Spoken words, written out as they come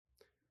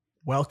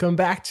Welcome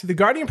back to the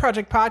Guardian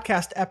Project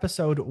Podcast,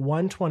 episode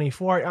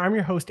 124. I'm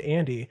your host,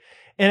 Andy.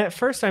 And at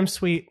first I'm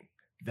sweet,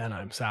 then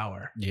I'm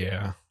sour.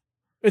 Yeah.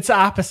 It's the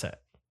opposite.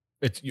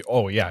 It's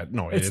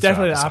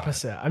definitely the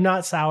opposite. I'm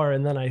not sour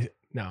and then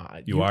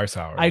you are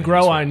sour. I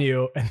grow on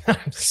you and then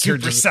I'm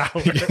super sour.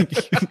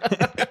 It's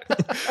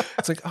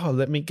like, oh,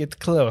 let me get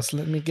close.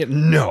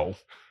 No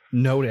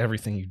to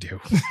everything you do.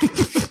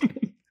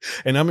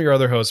 And I'm your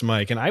other host,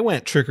 Mike, and I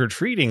went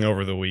trick-or-treating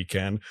over the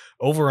weekend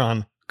over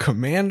on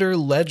Commander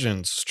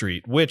Legends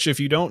Street, which, if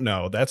you don't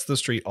know, that's the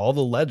street all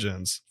the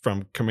legends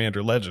from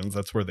Commander Legends,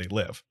 that's where they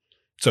live.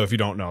 So if you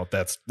don't know,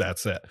 that's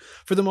it.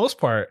 For the most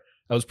part,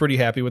 I was pretty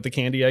happy with the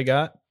candy I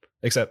got,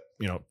 except,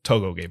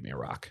 Togo gave me a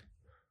rock.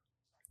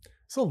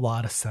 It's a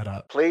lot of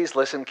setup. Please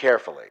listen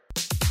carefully.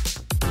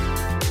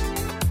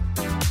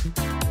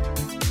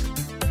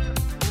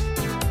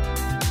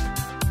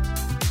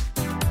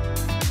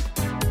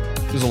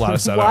 There's a lot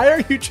of setup. Why are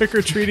you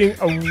trick-or-treating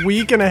a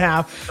week and a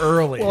half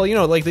early?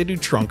 Well, like they do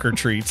trunk or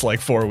treats like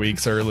 4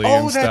 weeks early.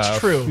 Oh, and that's stuff.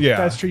 true. Yeah.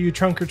 That's true. You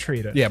trunk or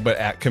treat it. Yeah, but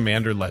at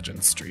Commander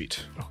Legends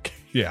Street. Okay.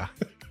 Yeah.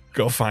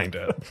 Go find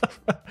it.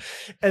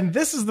 And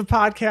this is the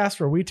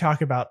podcast where we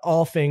talk about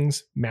all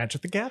things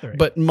Magic the Gathering.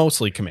 But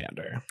mostly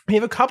Commander. We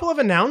have a couple of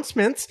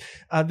announcements.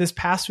 This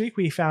past week,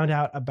 we found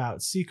out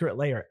about Secret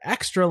Lair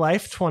Extra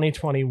Life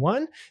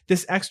 2021.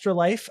 This Extra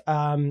Life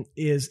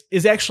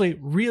is actually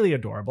really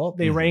adorable.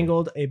 They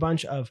wrangled a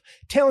bunch of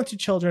talented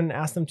children and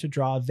asked them to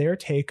draw their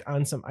take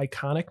on some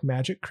iconic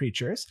Magic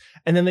creatures.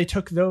 And then they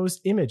took those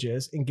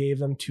images and gave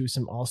them to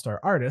some all-star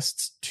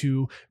artists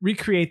to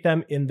recreate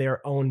them in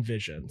their own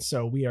vision.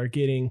 So we are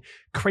getting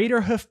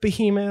Craterhoof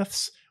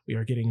Behemoths, we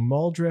are getting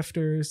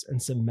Muldrifters, and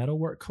some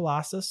Metalwork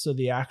Colossus. So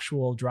the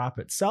actual drop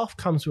itself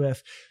comes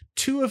with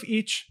 2 of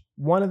each.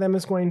 One of them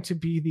is going to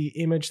be the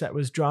image that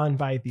was drawn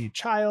by the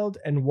child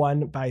and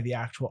one by the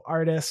actual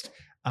artist.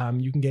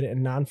 You can get it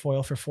in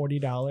non-foil for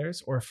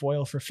 $40 or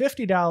foil for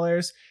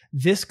 $50.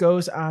 This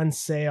goes on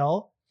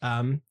sale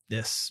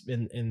this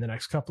in the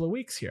next couple of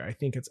weeks here. I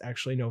think it's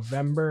actually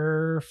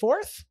November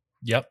 4th.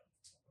 Yep.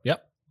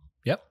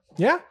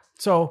 Yeah.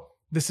 So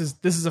this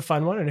is a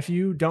fun one. And if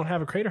you don't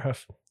have a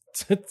Craterhoof,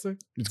 it's a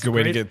good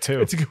way to get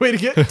to. It's a good way to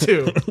get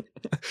to.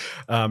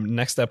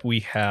 Next up,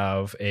 we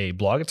have a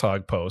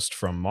Blogatog post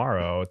from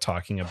Morrow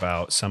talking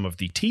about some of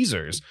the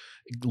teasers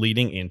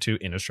leading into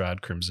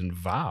Innistrad Crimson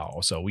Vow.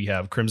 So we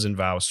have Crimson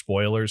Vow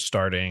spoilers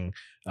starting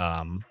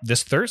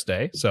this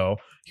Thursday. So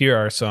here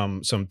are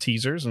some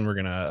teasers, and we're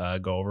gonna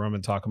go over them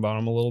and talk about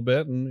them a little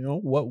bit,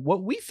 and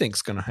what we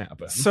think's gonna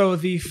happen. So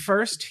the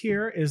first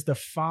here is the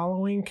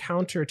following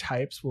counter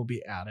types will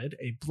be added: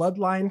 a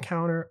Bloodline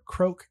counter,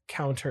 Croak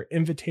counter,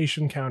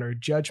 Invitation counter,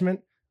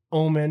 Judgment,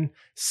 Omen,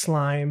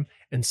 Slime,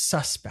 and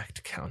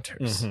Suspect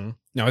counters. Mm-hmm.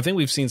 Now, I think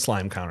we've seen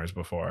Slime counters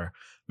before.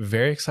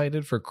 Very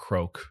excited for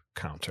Croak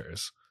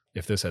counters,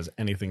 if this has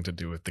anything to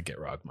do with the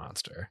Gitrog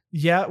monster.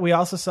 Yeah, we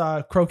also saw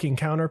a croaking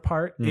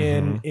counterpart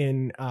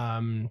in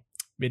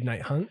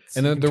Midnight Hunts.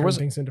 And then there was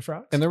things into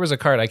frogs. And there was a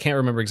card, I can't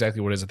remember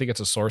exactly what it is. I think it's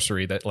a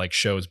sorcery that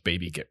shows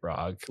baby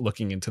Gitrog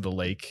looking into the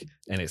lake,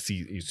 and he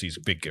sees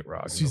big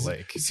Gitrog in the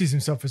lake. Sees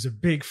himself as a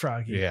big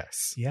froggy.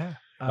 Yes. Yeah.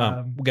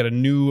 We got a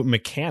new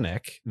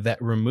mechanic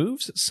that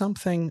removes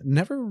something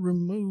never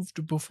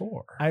removed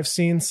before. I've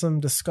seen some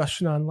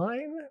discussion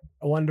online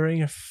wondering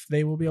if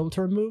they will be able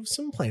to remove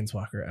some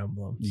Planeswalker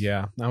emblems.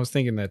 Yeah, I was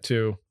thinking that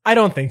too. I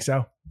don't think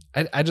so.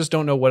 I just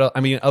don't know what else.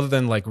 I mean, other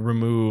than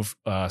remove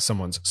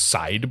someone's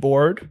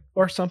sideboard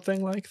or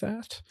something like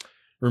that.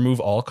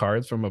 Remove all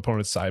cards from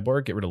opponent's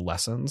sideboard. Get rid of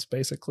lessons,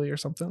 basically, or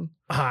something.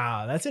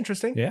 Ah, that's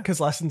interesting. Yeah. Because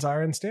lessons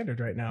are in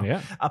standard right now.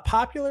 Yeah. A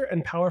popular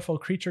and powerful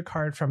creature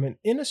card from an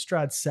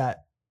Innistrad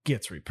set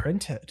gets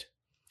reprinted.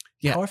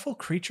 Yeah. Powerful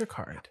creature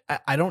card.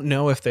 I don't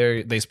know if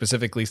they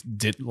specifically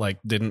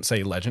didn't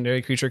say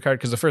legendary creature card,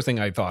 because the first thing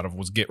I thought of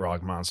was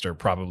Gitrog monster,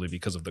 probably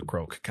because of the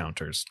Croak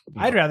counters.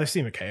 I'd rather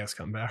see Mikaeus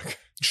come back.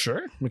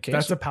 Sure. Mikaeus,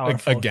 that's a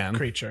powerful again,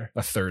 creature.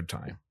 A third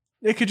time.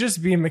 It could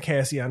just be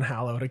Mikaeus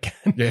Unhallowed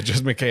again. Yeah,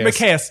 just Mikaeus.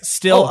 Mikaeus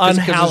still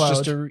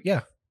unhallowed.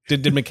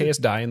 Did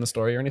Mikaeus die in the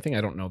story or anything?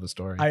 I don't know the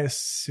story. I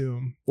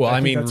assume. Well,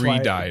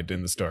 re-died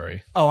in the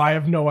story. Oh, I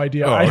have no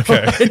idea. Oh,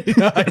 okay.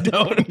 I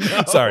don't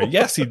know. Sorry.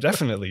 Yes, he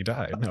definitely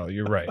died. No,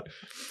 you're right.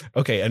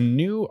 Okay, a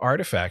new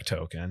artifact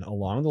token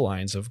along the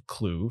lines of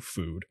Clue,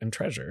 Food, and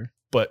Treasure,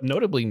 but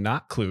notably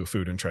not Clue,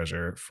 Food, and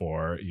Treasure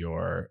for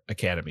your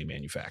Academy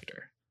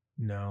manufacturer.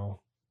 No.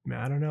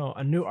 I don't know.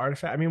 A new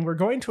artifact. I mean, we're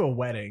going to a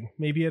wedding.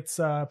 Maybe it's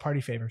party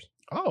favors.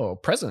 Oh,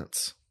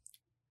 presents.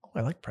 Oh,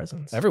 I like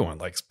presents. Everyone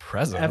likes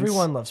presents.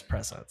 Everyone loves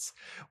presents.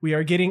 We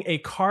are getting a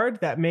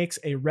card that makes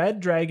a red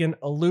dragon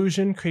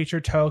illusion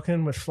creature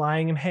token with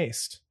flying and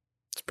haste.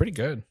 It's pretty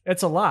good.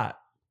 It's a lot.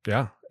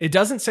 Yeah. It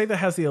doesn't say that it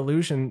has the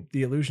illusion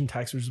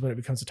text, which is when it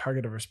becomes a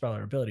target of a spell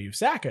or ability, you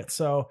sack it.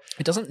 So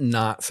it doesn't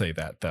not say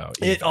that, though.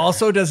 Either. It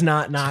also does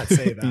not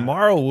say that.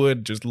 Morrow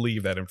would just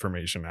leave that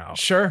information out.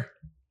 Sure.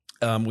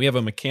 We have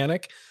a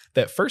mechanic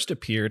that first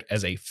appeared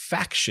as a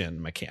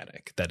faction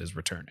mechanic that is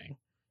returning.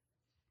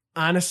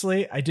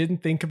 Honestly, I didn't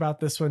think about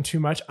this one too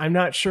much. I'm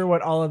not sure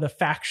what all of the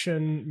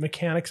faction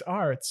mechanics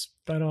are. It's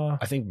been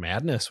I think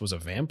Madness was a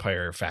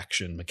vampire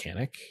faction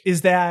mechanic.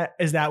 Is that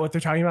what they're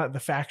talking about? The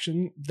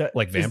faction that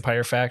Like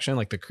vampire faction,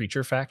 like the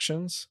creature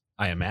factions,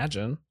 I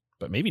imagine,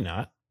 but maybe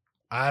not.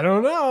 I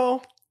don't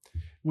know.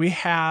 We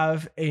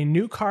have a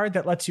new card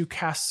that lets you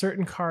cast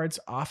certain cards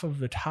off of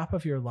the top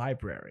of your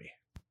library.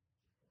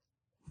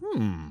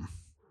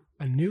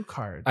 A new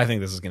card. I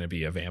think this is going to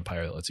be a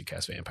vampire that lets you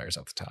cast vampires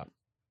off the top.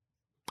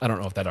 I don't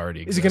know if that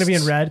already exists. Is it going to be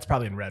in red? It's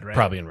probably in red, right?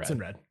 Probably in red. It's in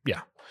red.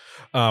 Yeah.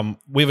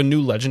 We have a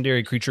new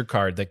legendary creature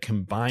card that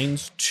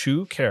combines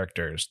two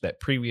characters that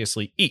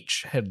previously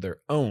each had their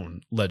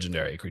own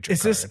legendary creature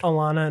Is card. this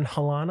Alana and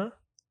Halana?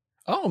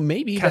 Oh,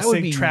 maybe that Casting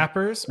would be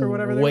trappers or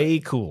whatever. they're- way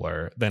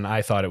cooler than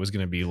I thought it was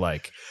going to be.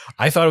 Like,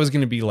 I thought it was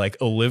going to be like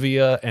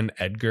Olivia and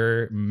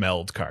Edgar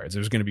meld cards. There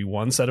was going to be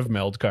one set of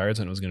meld cards,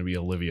 and it was going to be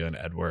Olivia and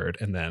Edward,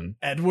 and then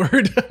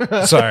Edward.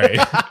 Sorry.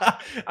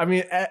 I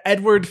mean,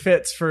 Edward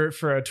fits for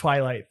a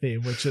Twilight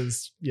theme, which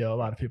is, a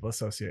lot of people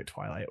associate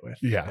Twilight with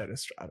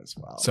Innistrad as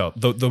well. So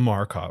the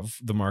Markov,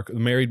 the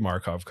married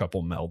Markov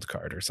couple meld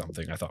card or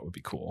something, I thought would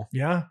be cool.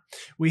 Yeah.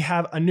 We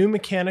have a new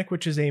mechanic,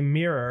 which is a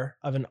mirror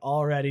of an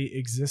already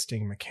existing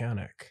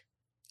mechanic.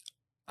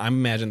 I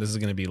imagine this is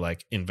going to be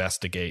like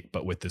investigate,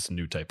 but with this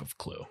new type of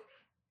clue.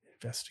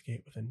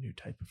 Investigate with a new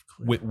type of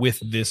clue. With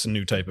this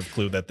new type of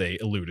clue that they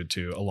alluded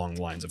to along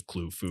the lines of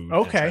clue, food,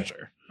 and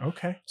treasure.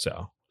 Okay.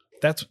 So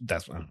that's I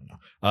don't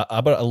know.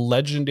 About a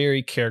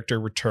legendary character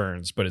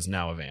returns, but is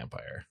now a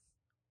vampire.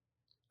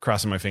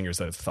 Crossing my fingers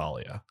that it's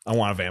Thalia. I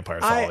want a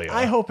vampire Thalia.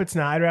 I hope it's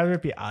not. I'd rather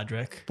it be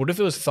Odric. What if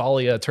it was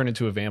Thalia turned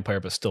into a vampire,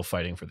 but still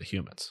fighting for the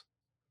humans?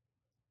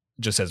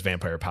 Just has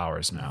vampire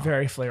powers now.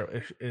 Very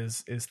flavor.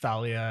 Is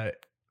Thalia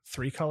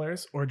 3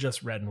 colors or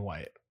just red and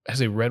white?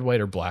 Has a red, white,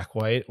 or black,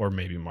 white, or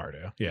maybe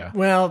Mardu. Yeah.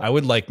 Well, I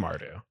would like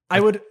Mardu. I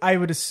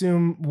would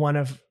assume one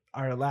of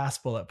our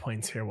last bullet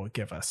points here will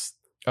give us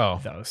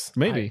those.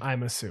 Maybe.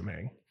 I'm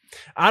assuming.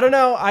 I don't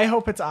know. I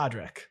hope it's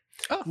Odric.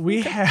 Oh,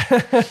 we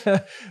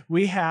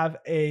have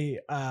a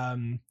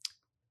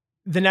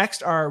the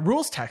next are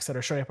rules text that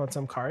are showing up on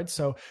some cards.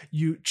 So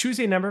you choose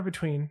a number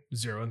between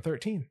 0 and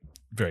 13.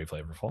 Very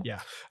flavorful. Yeah.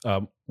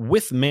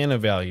 With mana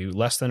value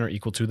less than or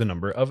equal to the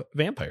number of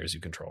vampires you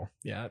control.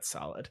 Yeah, that's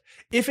solid.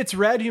 If it's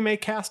red, you may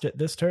cast it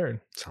this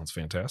turn. Sounds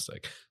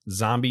fantastic.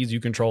 Zombies you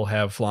control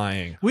have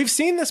flying. We've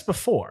seen this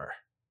before.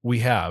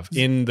 We have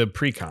in the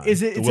precon.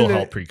 Is it the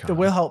Wilhelt precon? The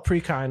Wilhelt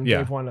precon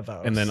gave one of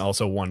those. And then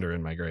also Wonder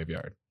in my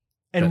graveyard.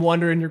 And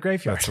Wonder in your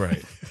graveyard. That's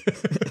right.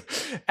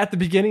 At the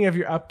beginning of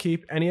your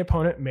upkeep, any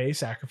opponent may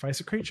sacrifice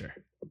a creature.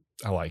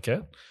 I like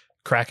it.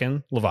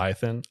 Kraken,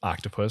 Leviathan,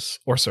 Octopus,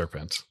 or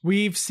Serpent.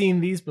 We've seen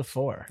these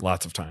before.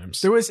 Lots of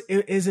times. There was,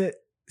 is it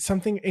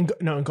something,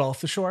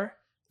 Engulf the Shore?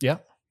 Yeah.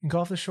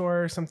 Engulf the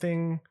Shore or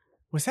something.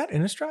 Was that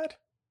Innistrad?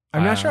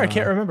 I'm not sure. I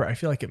can't remember. I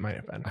feel like it might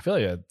have been. I feel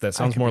like that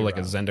sounds more like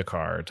wrong. a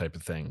Zendikar type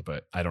of thing,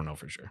 but I don't know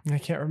for sure. I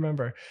can't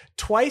remember.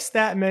 Twice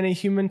that many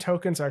human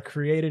tokens are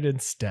created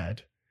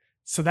instead.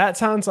 So that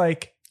sounds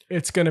like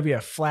it's going to be a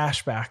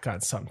flashback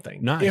on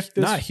something. Not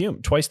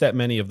human. Twice that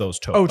many of those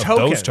tokens.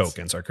 Those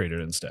tokens are created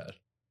instead.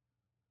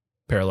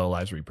 Parallel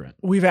Lives reprint.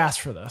 We've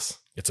asked for this.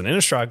 It's an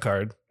Innistrad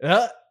card.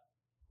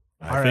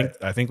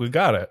 I think we've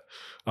got it.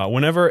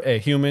 Whenever a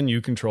human you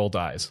control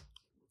dies.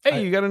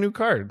 Hey, you got a new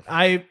card.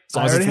 As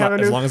long as it's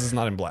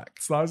not in black.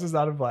 As long as it's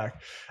not in black.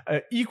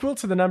 Equal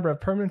to the number of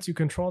permanents you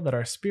control that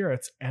are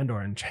spirits and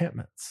or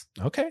enchantments.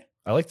 Okay.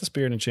 I like the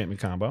spirit enchantment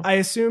combo. I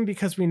assume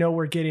because we know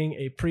we're getting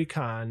a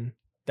precon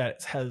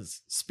that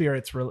has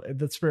spirits,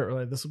 that's spirit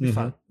related. This will be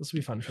fun. This will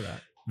be fun for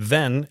that.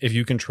 Then, if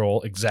you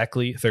control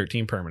exactly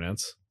 13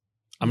 permanents,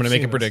 I'm going to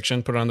make a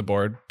prediction, put it on the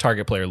board.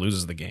 Target player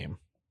loses the game.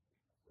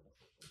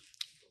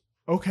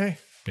 Okay.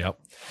 Yep.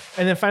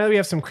 And then finally, we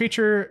have some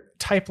creature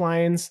type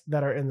lines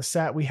that are in the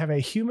set. We have a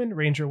human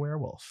ranger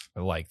werewolf.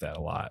 I like that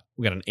a lot.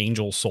 We got an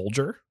angel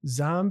soldier.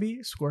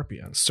 Zombie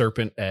scorpion.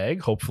 Serpent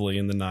egg, hopefully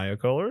in the Naya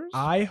colors.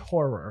 Eye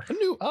horror. A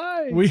new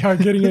eye. We are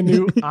getting a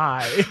new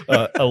eye.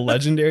 A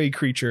legendary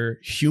creature,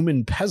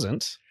 human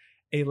peasant.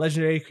 A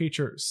legendary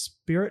creature,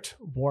 spirit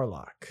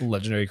warlock.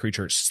 Legendary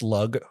creature,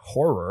 slug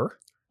horror.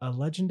 A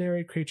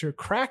legendary creature,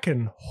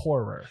 kraken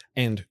horror.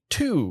 And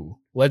 2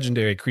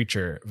 legendary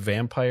creature,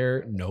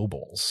 vampire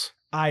nobles.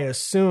 I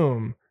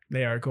assume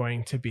they are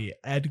going to be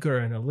Edgar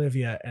and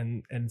Olivia,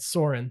 and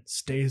Soren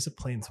stays a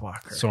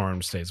planeswalker.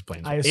 Soren stays a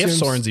planeswalker. If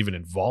Soren's even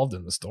involved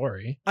in the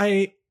story.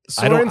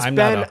 Soren's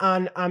been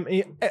on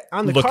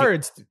the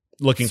cards.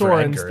 Looking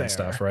Soren's for Edgar there. and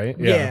stuff, right?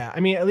 Yeah. I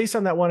mean, at least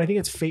on that one, I think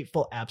it's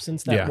Fateful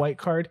Absence, that white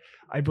card.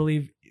 I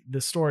believe the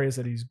story is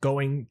that he's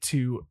going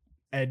to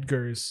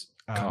Edgar's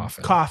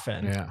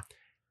coffin. Yeah.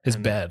 His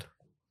bed.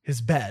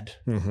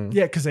 Mm-hmm.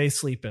 Yeah, because they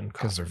sleep in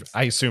coffins.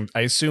 I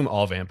assume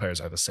all vampires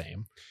are the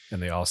same,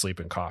 and they all sleep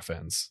in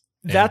coffins.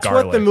 That's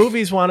what the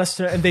movies want us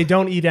to, and they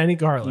don't eat any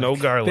garlic. No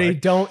garlic. They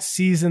don't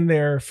season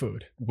their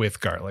food with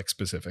garlic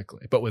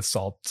specifically, but with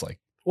salt, it's like,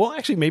 well,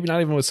 actually, maybe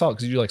not even with salt,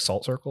 because you do like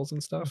salt circles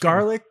and stuff.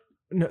 Garlic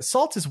No,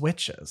 salt is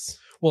witches.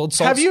 Well,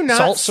 Have you not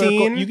salt seen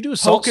circle. You can do a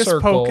salt Hocus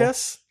circle.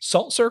 Pocus?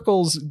 Salt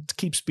circles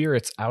keep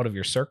spirits out of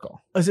your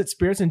circle. Is it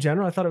spirits in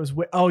general? I thought it was.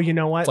 Oh, you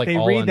know what? It's like They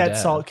all read that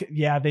undead. salt.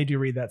 Yeah, they do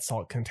read that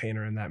salt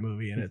container in that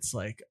movie, and it's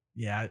like,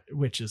 yeah,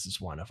 witches is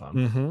one of them.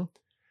 Mm-hmm.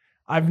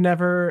 I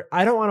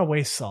don't want to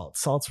waste salt.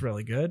 Salt's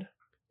really good.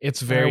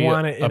 It's very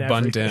want it in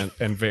abundant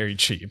and very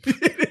cheap.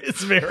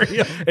 It's very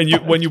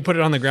And when you put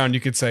it on the ground, you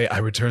could say, "I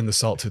return the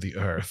salt to the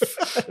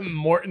earth."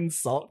 Morton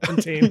salt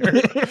container.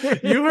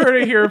 You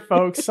heard it here,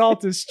 folks.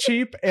 Salt is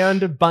cheap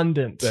and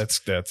abundant. That's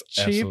cheap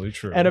absolutely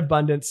true. and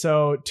abundant.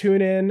 So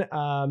tune in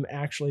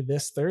actually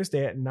this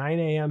Thursday at 9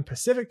 a.m.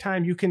 Pacific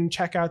time. You can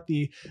check out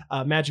the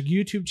Magic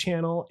YouTube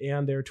channel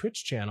and their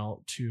Twitch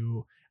channel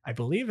to, I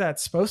believe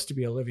that's supposed to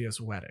be Olivia's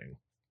wedding.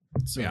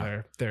 So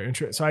Yeah. they're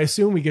interested. So I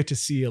assume we get to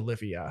see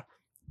Olivia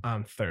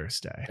on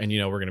Thursday. And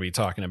we're going to be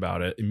talking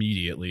about it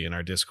immediately in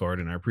our Discord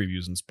and our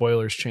previews and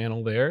spoilers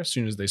channel there as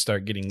soon as they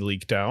start getting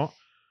leaked out.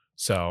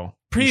 So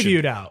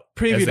Previewed out,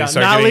 they not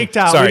start getting- leaked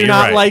out. Sorry, We do you're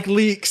not right. like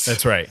leaks.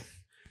 That's right.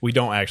 We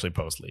don't actually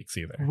post leaks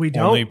either. We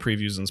don't? Only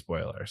previews and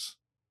spoilers.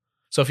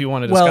 So if you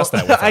want to discuss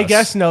that with us, I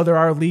guess no, there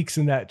are leaks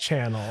in that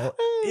channel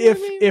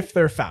if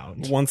they're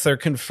found. once they're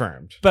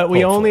confirmed. But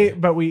we hopefully.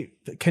 we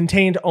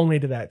contained only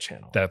to that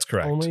channel. That's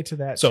correct. Only to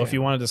that So channel. if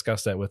you want to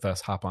discuss that with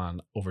us, hop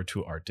on over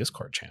to our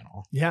Discord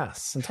channel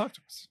Yes. and talk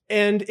to us.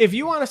 And if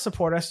you want to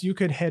support us, you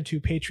could head to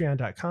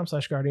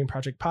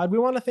patreon.com/guardianprojectpod. We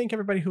want to thank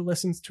everybody who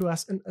listens to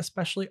us and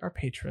especially our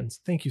patrons.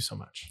 Thank you so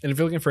much. And if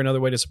you're looking for another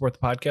way to support the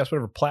podcast,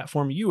 whatever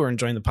platform you are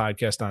enjoying the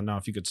podcast on now,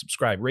 if you could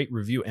subscribe, rate,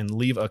 review, and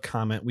leave a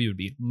comment, we would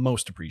be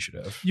most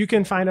appreciative. You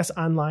can find us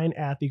online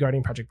at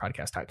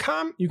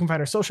theguardianprojectpodcast.com. You can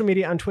find our social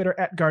media on Twitter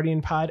at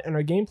GuardianPod and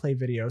our gameplay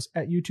videos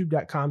at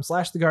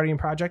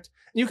youtube.com/theguardianproject.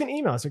 You can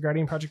email us at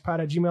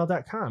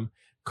guardianprojectpod@gmail.com.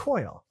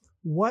 Coil,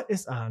 what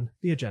is on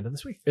the agenda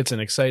this week? It's an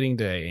exciting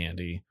day,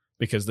 Andy,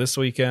 because this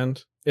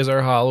weekend is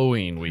our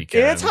Halloween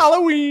weekend. It's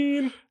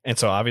Halloween. And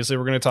so obviously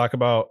we're going to talk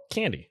about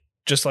candy,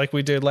 just like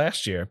we did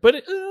last year,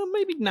 but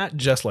maybe not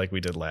just like we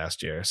did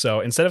last year.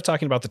 So instead of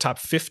talking about the top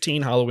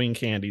 15 Halloween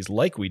candies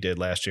like we did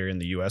last year in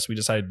the US, we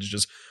decided to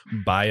just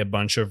buy a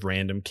bunch of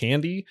random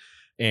candy.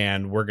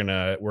 And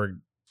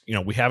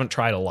we haven't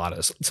tried a lot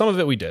of some of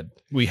it. We did.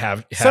 We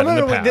have had in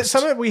the past.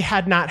 Some of it we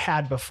had not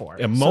had before.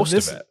 And most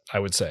of it, I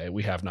would say,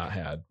 we have not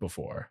had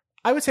before.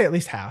 I would say at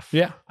least half.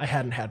 Yeah, I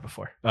hadn't had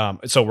before.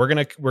 So we're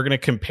gonna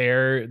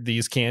compare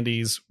these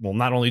candies, well,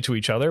 not only to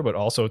each other, but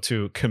also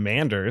to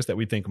commanders that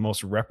we think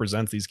most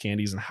represents these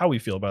candies and how we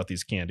feel about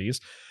these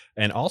candies,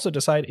 and also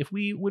decide if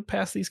we would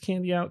pass these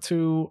candy out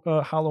to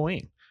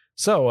Halloween.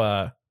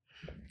 So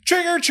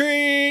trick or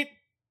treat.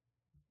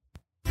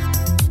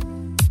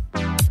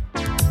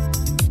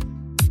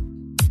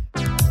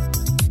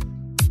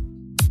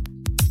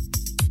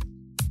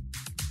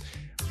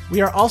 We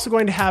are also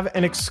going to have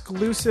an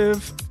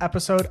exclusive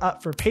episode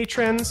up for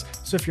patrons.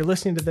 So if you're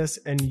listening to this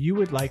and you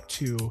would like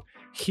to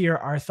hear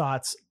our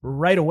thoughts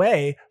right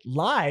away,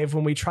 live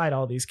when we tried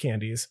all these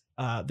candies,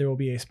 there will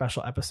be a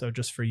special episode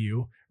just for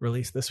you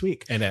released this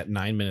week. And at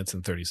 9 minutes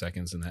and 30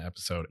 seconds in that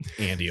episode,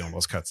 Andy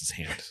almost cuts his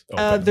hand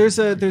open. There's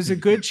a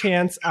good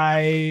chance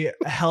I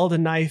held a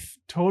knife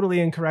totally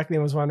incorrectly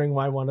and was wondering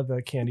why one of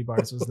the candy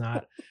bars was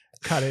not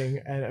cutting,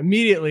 and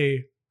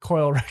immediately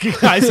Coil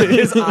recognized it.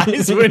 His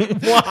eyes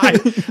went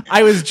wide.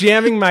 I was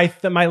jamming my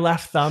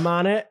left thumb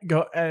on it.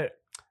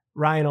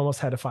 Ryan almost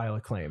had to file a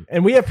claim.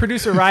 And we have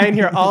producer Ryan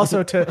here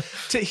also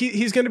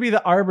he's going to be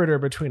the arbiter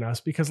between us,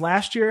 because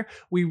last year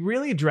we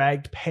really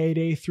dragged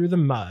Payday through the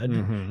mud.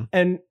 Mm-hmm.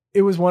 And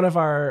it was one of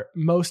our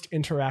most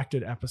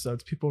interacted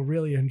episodes. People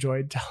really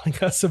enjoyed telling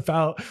us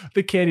about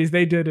the candies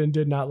they did and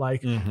did not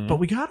like. Mm-hmm. But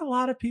we got a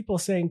lot of people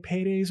saying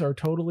Paydays are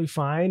totally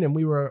fine, and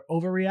we were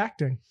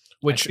overreacting.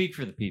 I speak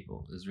for the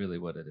people is really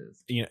what it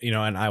is.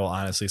 And I will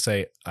honestly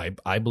say,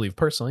 I believe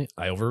personally,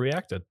 I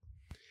overreacted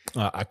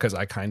because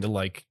I kind of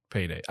like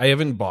Payday. I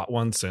haven't bought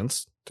one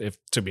since,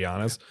 to be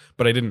honest,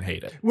 but I didn't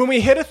hate it. When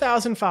we hit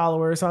 1,000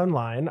 followers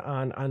online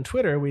on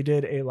Twitter, we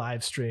did a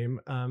live stream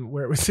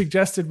where it was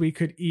suggested we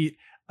could eat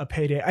a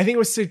Payday. I think it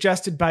was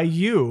suggested by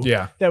you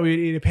that we would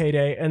eat a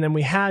Payday, and then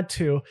we had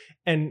to.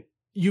 And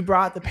you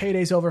brought the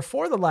Paydays over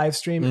for the live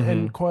stream,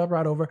 and Coil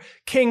brought over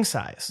king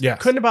size.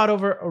 Yes. Couldn't have brought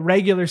over a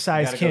regular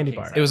size candy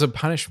bar. It was a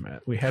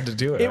punishment. We had to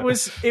do it. It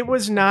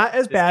was not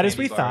as bad as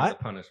we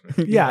thought.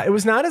 Yeah, it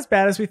was not as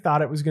bad as we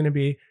thought it was going to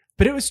be,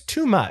 but it was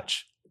too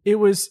much. It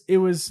was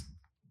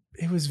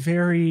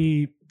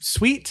very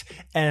sweet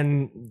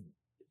and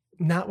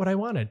not what I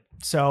wanted.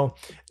 So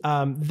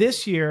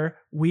this year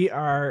we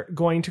are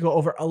going to go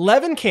over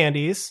 11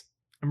 candies,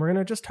 and we're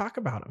going to just talk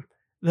about them.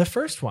 The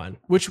first one,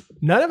 which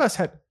none of us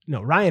had,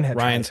 no,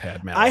 Ryan's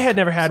had. Mallow I had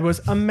never had,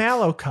 was a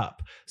Mallow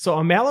Cup. So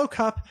a Mallow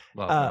Cup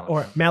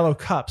or Mallow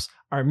Cups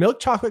are milk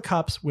chocolate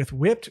cups with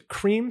whipped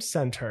cream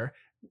center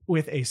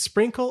with a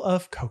sprinkle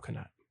of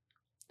coconut.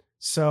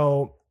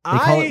 So They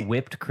call it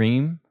whipped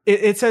cream.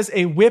 It says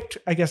a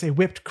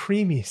whipped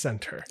creamy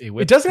center. A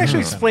whipped It doesn't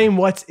actually creamy explain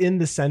what's in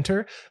the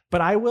center,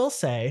 but I will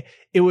say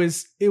it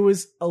was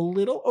a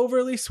little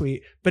overly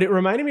sweet, but it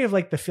reminded me of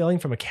like the filling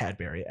from a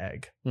Cadbury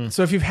egg.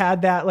 So if you've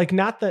had that, like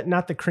not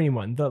the cream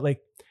one,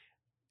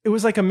 it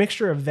was like a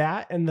mixture of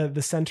that and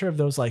the center of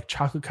those like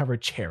chocolate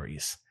covered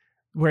cherries,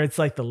 where it's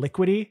like the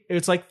liquidy.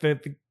 It's like the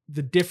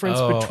difference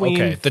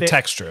between the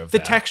texture of the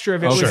that. texture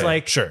of it Sure, was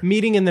like sure.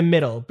 meeting in the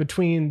middle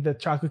between the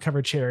chocolate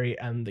covered cherry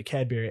and the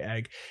Cadbury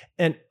egg.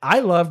 And I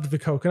loved the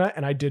coconut,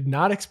 and I did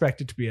not expect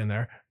it to be in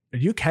there.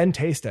 You can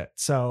taste it.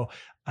 So,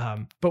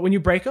 but when you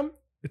break them,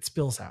 it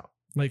spills out.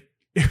 Like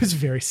it was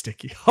very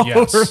sticky all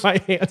over my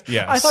hands.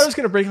 Yes. I thought it was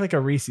going to break like a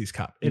Reese's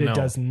cup, and No. it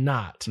does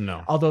not.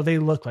 No, Although they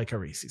look like a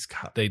Reese's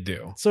cup. they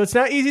do. So it's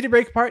not easy to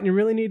break apart, and you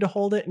really need to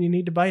hold it and you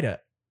need to bite it.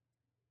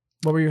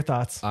 What were your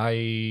thoughts?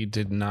 I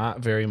did not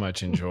very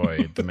much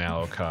enjoy the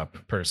Mallow Cup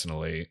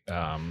personally.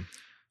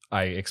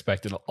 I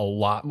expected a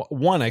lot more.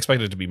 One, I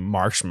expected it to be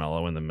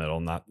marshmallow in the middle,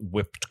 not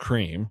whipped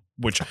cream,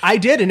 which I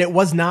did, and it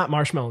was not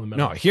marshmallow in the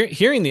middle. no,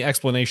 hearing the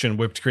explanation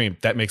whipped cream,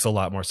 that makes a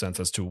lot more sense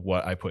as to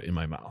what I put in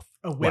my mouth.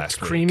 A whipped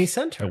last week. creamy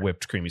center. A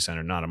whipped creamy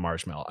center, not a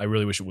marshmallow. I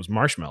really wish it was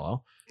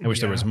marshmallow. I wish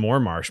there was more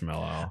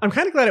marshmallow. I'm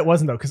kind of glad it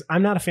wasn't though, because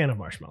I'm not a fan of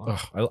marshmallow.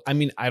 Ugh, I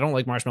mean, I don't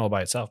like marshmallow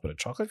by itself, but a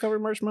chocolate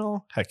covered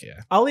marshmallow, heck yeah.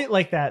 I'll eat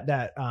like oh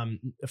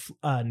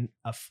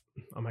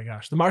my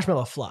gosh, the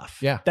marshmallow fluff.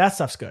 Yeah. That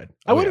stuff's good.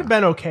 I Oh, would yeah. have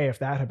been okay if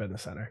that had been the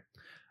center.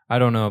 I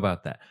don't know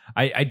about that.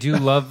 I do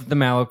love the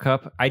Mallow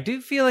Cup. I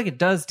do feel like it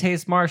does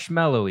taste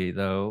marshmallowy,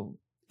 though.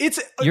 It's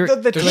You're-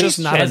 the there's taste. just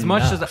not as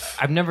much as enough.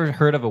 I've never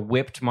heard of a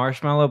whipped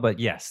marshmallow, but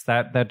yes,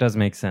 that does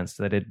make sense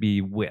that it'd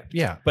be whipped.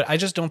 Yeah, but I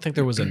just don't think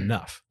there was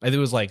enough. It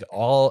was like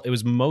it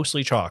was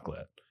mostly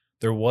chocolate.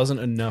 There wasn't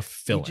enough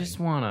filling. You just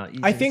wanna.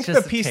 I think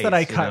the piece that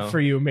I cut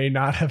for you may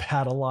not have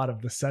had a lot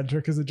of the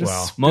center because it just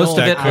Well, spilled most of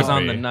That it was could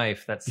on be. the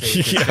knife that saved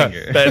his Yeah,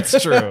 finger. that's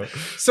true.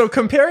 So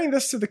comparing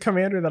this to the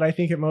commander that I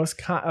think it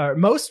most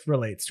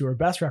relates to or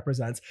best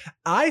represents,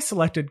 I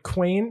selected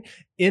Quain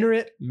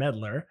Inuit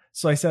Meddler.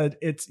 So I said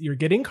you're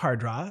getting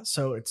card draw,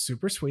 so it's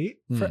super sweet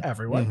for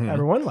everyone. Mhm.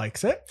 Everyone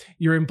likes it.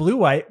 You're in blue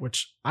white,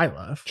 which I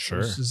love. Sure,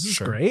 This is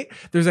sure. great.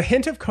 There's a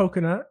hint of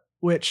coconut,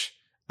 which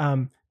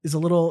is a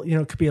little,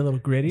 could be a little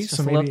gritty. It's just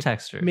So a little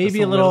texture. maybe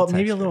Just a little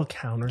texture.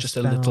 counter Just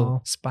spell. a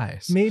little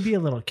spice. Maybe a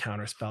little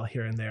counter spell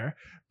here and there.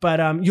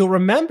 But you'll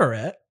remember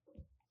it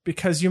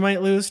because you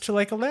might lose to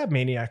like a Lab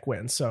Maniac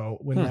win. So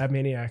when Lab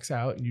Maniac's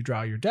out and you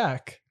draw your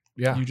deck,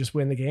 Yeah. you just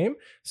win the game.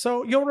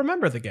 So you'll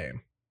remember the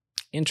game.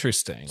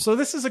 Interesting. So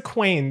this is a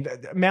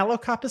Quain. Mallow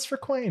Cup is for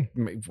Quain.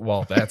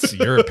 Well, that's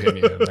your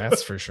opinion.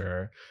 That's for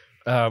sure.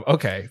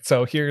 Okay,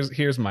 so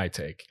here's my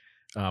take.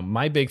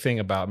 My big thing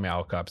about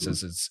Mallow Cups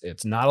is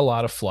it's not a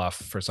lot of fluff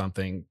for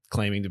something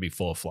claiming to be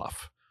full of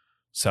fluff.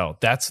 So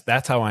that's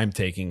how I'm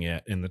taking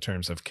it in the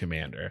terms of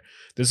Commander.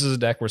 This is a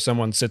deck where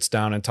someone sits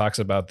down and talks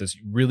about this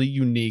really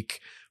unique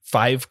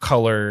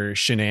 5-color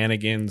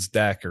shenanigans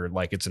deck, or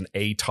like it's an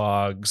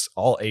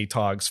all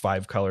ATOGs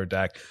 5-color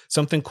deck,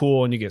 something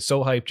cool, and you get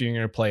so hyped you're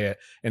going to play it,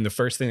 and the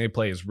first thing they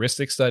play is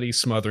Rhystic Study,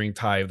 Smothering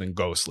Tithe, and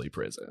Ghostly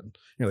Prison.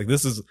 You're like,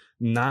 this is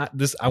not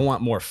this. I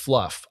want more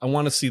fluff. I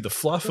want to see the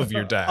fluff of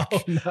your deck.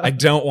 Oh, no. I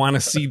don't want to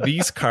see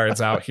these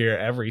cards out here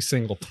every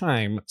single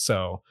time.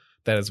 So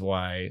that is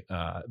why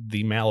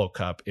the Mallow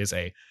Cup is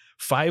a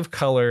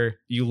 5-color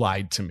you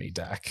lied to me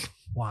deck.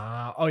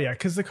 Wow. Oh yeah,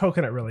 because the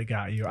coconut really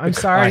got you. I'm I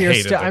sorry you're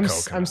hated still. the I'm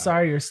coconut.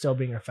 sorry you're still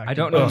being affected. I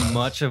don't know Ugh.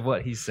 much of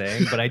what he's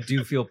saying, but I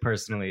do feel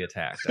personally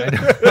attacked.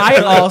 I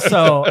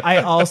also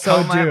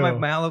Tell do. my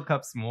Mallow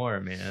Cups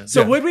more, man.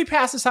 So Yeah. would we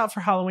pass this out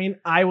for Halloween?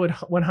 I would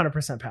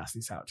 100% pass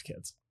these out to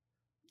kids.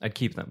 I'd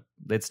keep them.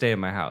 They'd stay in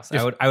my house.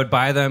 I would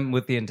buy them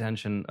with the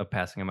intention of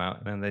passing them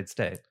out, and they'd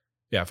stay.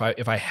 Yeah,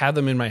 if I had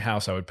them in my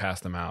house, I would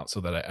pass them out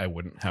so that I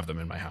wouldn't have them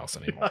in my house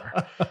anymore.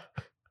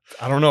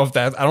 I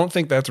don't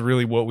think that's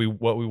really what we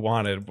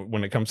wanted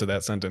when it comes to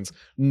that sentence.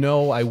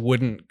 No, I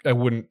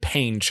wouldn't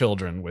pain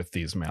children with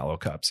these Mallow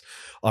Cups.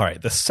 All right,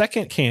 the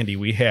second candy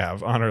we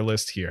have on our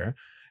list here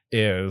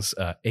is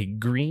a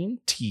green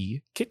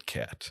tea Kit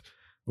Kat,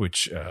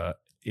 which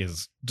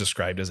is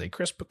described as a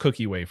crisp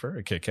cookie wafer,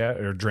 a Kit Kat,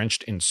 or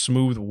drenched in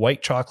smooth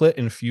white chocolate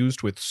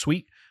infused with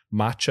sweet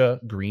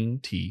matcha green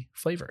tea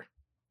flavor.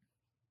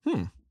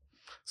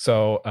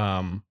 So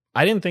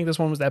I didn't think this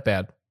one was that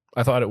bad.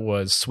 I thought it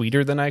was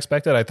sweeter than I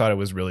expected. I thought it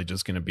was really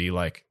just going to be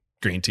like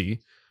green tea,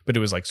 but it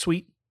was like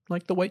sweet,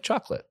 like the white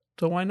chocolate.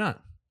 So why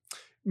not?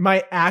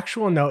 My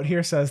actual note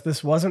here says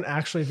this wasn't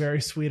actually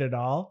very sweet at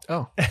all.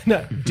 Oh, And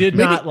I did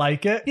Maybe- not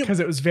like it because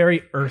it was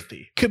very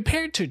earthy.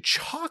 compared to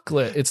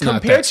chocolate, it's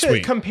not that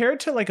sweet. Compared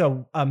to like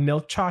a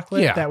milk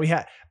chocolate Yeah. that we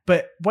had,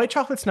 but white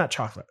chocolate's not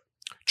chocolate.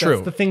 True.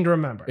 That's the thing to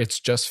remember. It's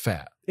just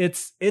fat.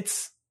 It's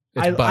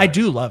butter. I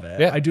do love it.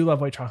 Yeah. I do love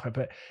white chocolate,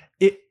 but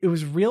it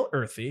was real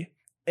earthy,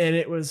 and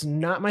it was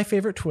not my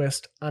favorite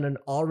twist on an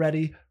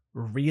already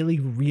really,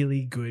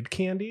 really good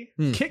candy.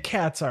 Kit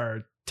Kats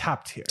are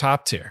top tier.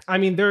 Top tier. I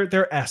mean,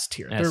 they're S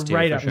tier. S They're tier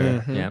right for up sure. there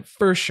Mhm. Yeah.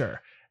 for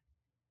sure.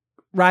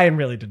 Ryan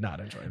really did not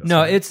enjoy this. No,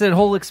 one. it's that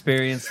whole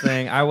experience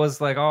thing. I was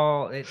like,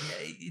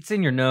 it's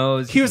in your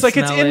nose. He You was can like,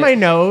 it's smell in it. my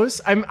nose.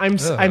 I'm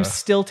Ugh.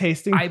 still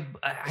tasting.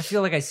 I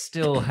feel like I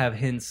still have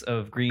hints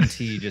of green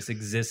tea just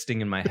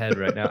existing in my head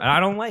right now, and I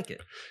don't like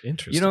it.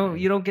 Interesting.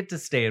 You don't get to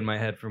stay in my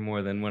head for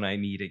more than when I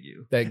need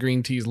you. That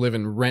green tea's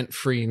living rent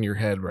free in your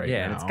head right now.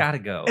 Yeah, and it's got to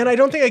go. And I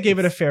don't think I gave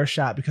it a fair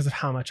shot because of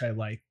how much I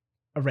like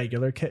a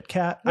regular Kit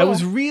Kat. I Well,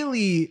 was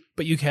really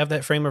But you have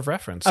that frame of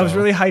reference. I was so-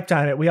 really hyped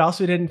on it. We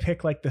also didn't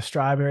pick like the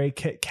strawberry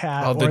Kit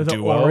Kat Oh, or the the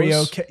duos?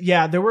 Oreo Kit.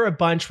 Yeah, there were a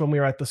bunch when we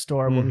were at the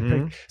store when we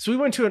Mhm. picked. So we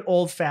went to an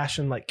old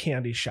fashioned like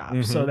candy shop.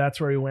 Mhm. So that's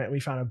where we went.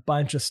 We found a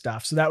bunch of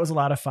stuff. So that was a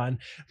lot of fun.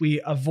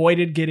 We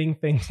avoided getting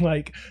things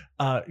like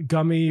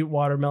gummy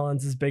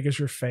watermelons as big as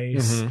your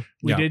face. Mhm.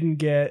 We Yeah. didn't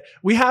get.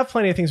 We have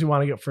plenty of things we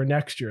want to get for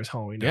next year's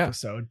Halloween Yeah.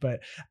 episode.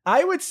 But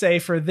I would say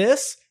for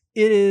this,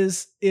 it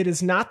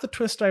is not the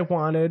twist I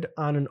wanted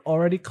on an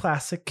already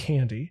classic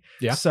candy.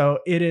 Yeah. So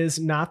it is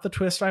not the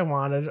twist I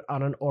wanted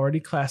on an already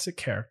classic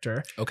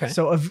character. Okay.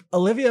 So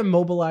Olivia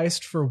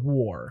mobilized for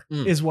war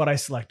Mm. is what I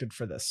selected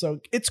for this.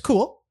 So it's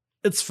cool.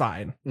 It's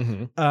fine.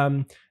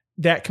 Mhm.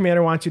 That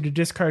commander wants you to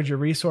discard your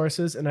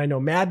resources, and I know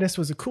madness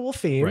was a cool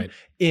theme Right.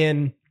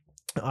 in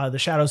the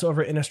Shadows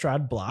over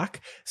Innistrad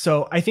block.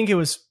 So I think it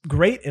was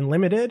great and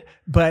limited,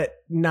 but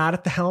not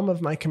at the helm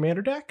of my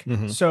commander deck.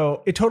 Mhm.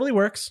 So it totally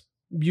works.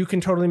 You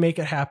can totally make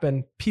it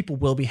happen. People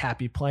will be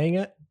happy playing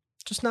it.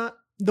 Just not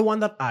the one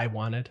that I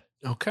wanted.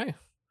 Okay.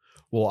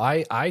 Well,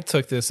 I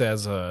took this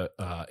as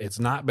it's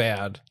not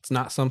bad. It's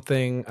not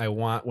something I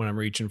want when I'm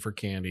reaching for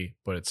candy,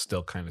 but it's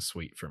still kind of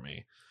sweet for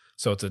me.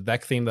 So it's a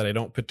deck theme that I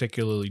don't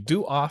particularly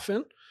do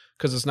often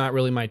because it's not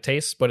really my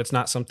taste, but it's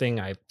not something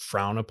I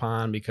frown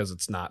upon because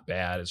it's not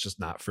bad. It's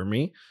just not for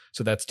me.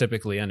 So that's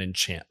typically an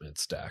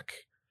enchantments deck.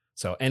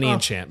 So any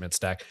enchantments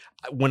deck.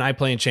 When I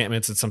play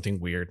enchantments, it's something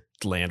weird,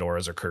 land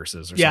auras or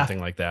curses or Yeah. something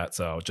like that.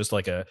 So just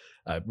like a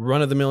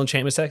run of the mill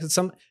enchantments deck. It's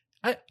some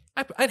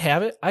I'd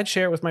have it. I'd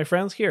share it with my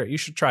friends. Here, you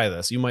should try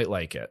this. You might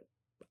like it.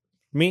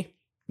 Me,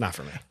 not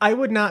for me. I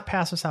would not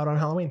pass this out on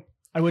Halloween.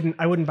 I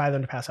wouldn't buy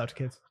them to pass out to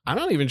kids. I'm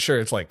not even sure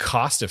it's like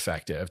cost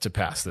effective to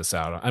pass this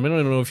out. I don't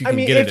even know if you I can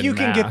mean, get it if you in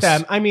can get mass.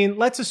 them, I mean,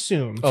 let's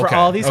assume for Okay,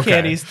 all these okay.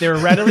 candies, they're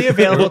readily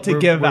available to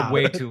give we're out.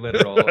 way too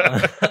literal.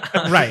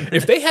 Right.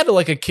 If they had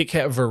like a Kit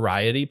Kat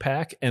variety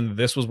pack and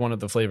this was one of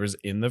the flavors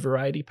in the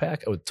variety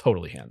pack, I would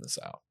totally hand this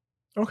out.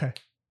 Okay.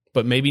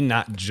 But maybe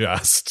not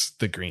just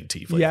the green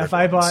tea flavor. Yeah, if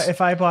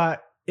I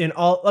bought in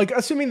all, like,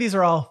 assuming these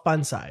are all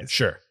fun size,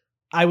 Sure.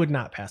 I would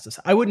not pass this.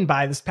 I wouldn't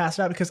pass it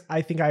out because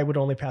I think I would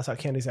only pass out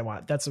candies I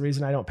want. That's the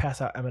reason I don't pass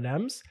out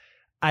M&Ms.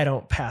 I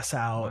don't pass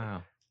out.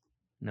 Wow.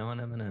 No on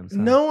M&Ms.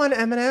 No on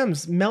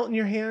M&Ms. Melt in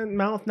your hand,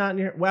 mouth, not in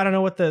your. Well, I don't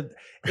know what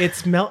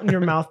it's melt in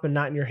your mouth, but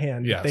not in your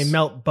hand. Yes. They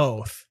melt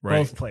both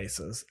Right.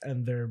 places,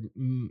 and they're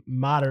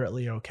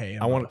moderately okay.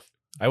 I want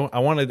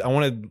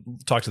to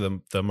talk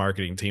to the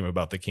marketing team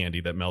about the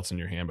candy that melts in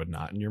your hand but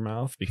not in your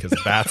mouth, because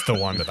that's the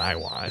one that I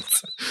want.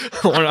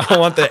 I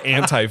want the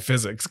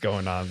anti-physics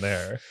going on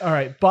there. All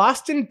right,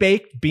 Boston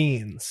baked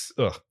beans.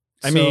 Ugh.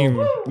 I So-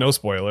 mean, no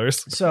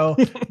spoilers. So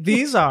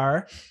these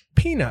are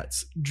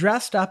peanuts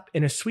dressed up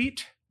in a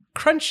sweet,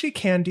 crunchy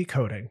candy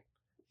coating.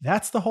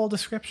 That's the whole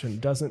description.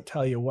 Doesn't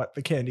tell you what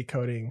the candy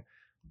coating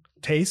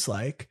tastes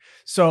like.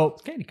 So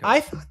Candy I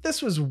thought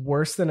this was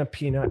worse than a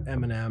peanut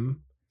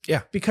M&M.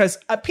 Yeah. Because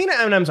peanut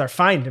M&Ms are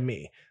fine to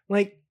me.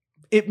 Like,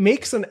 it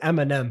makes an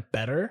M&M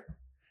better,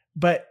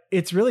 but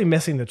it's really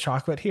missing the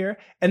chocolate here.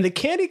 And the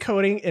candy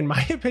coating, in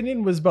my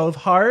opinion, was both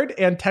hard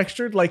and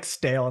textured like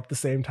stale at the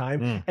same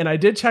time. Mm. And I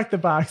did check the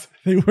box.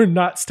 They were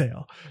not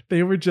stale.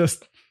 They were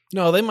just,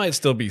 No, they might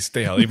still be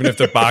stale, even if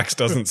the box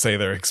doesn't say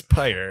they're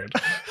expired.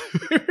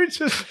 they were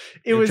just, it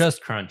They're was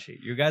just crunchy.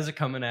 You guys are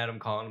coming at them,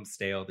 calling them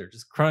stale. They're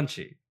just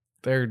crunchy.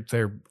 They're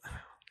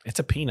it's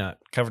a peanut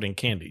covered in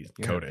candy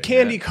Yeah. coating.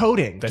 candy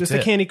coating. That's Just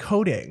it. a candy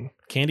coating.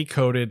 Candy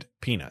coated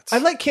peanuts. I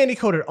like candy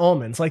coated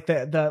almonds, like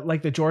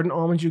the Jordan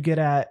almonds you get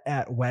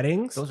at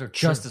weddings. Those are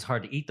just as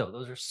hard to eat, though.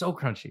 Those are so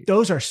crunchy.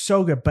 Those are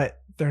so good, but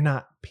they're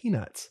not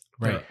peanuts.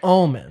 Right. They're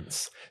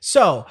almonds.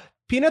 So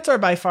peanuts are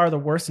by far the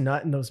worst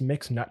nut in those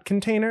mixed nut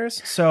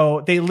containers.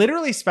 So they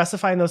literally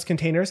specify in those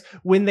containers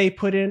when they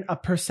put in a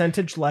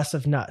percentage less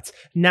of nuts.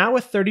 Now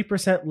with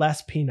 30%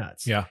 less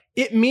peanuts. Yeah.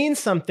 It means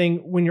something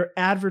when you're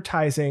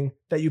advertising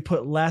that you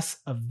put less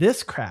of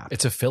this crap.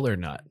 It's a filler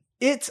nut.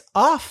 It's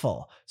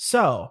awful.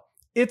 So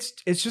it's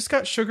just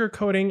got sugar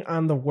coating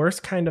on the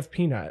worst kind of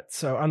peanut.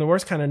 So on the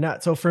worst kind of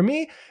nut. So for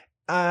me,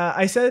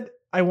 I said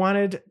I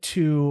wanted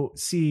to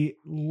see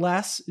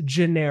less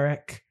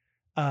generic,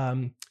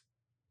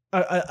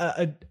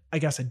 I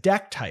guess a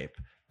deck type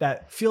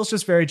that feels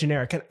just very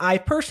generic. And I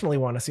personally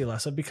want to see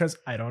less of because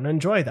I don't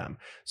enjoy them.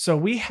 So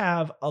we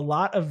have a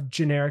lot of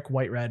generic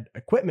white-red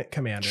equipment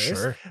commanders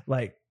Sure.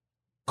 like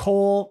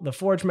Cole, the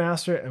Forge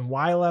Master, and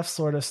Wyleth,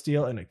 Sword of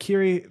Steel, and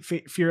Akiri,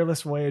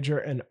 Fearless Voyager,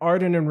 and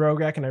Arden and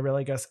Rogak, and I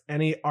really guess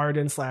any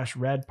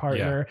Arden/Red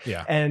partner,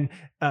 Yeah. and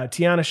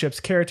Tiana Ship's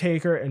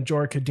Caretaker, and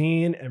Jor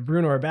Kadeen, and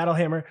Bruno or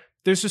Battlehammer.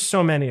 There's just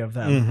so many of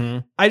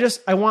them.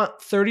 Mm-hmm. I want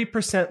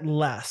 30%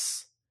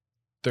 less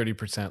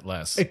 30%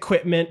 less.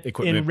 equipment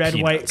in red,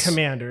 white peanuts.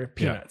 Commander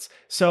peanuts.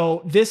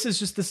 So this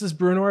is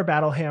Brunor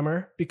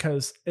Battlehammer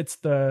because it's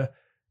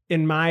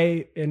in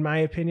my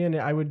opinion,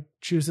 I would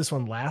choose this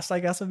one last, I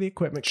guess, of the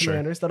equipment Sure.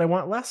 commanders that I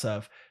want less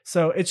of.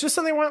 So it's just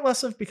something I want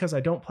less of because I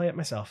don't play it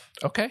myself.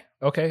 Okay.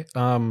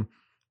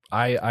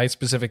 I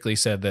specifically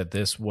said that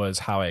this was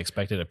how I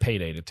expected a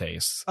Payday to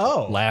taste.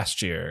 Oh.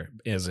 Last year,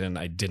 as in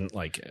I didn't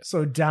like it.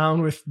 So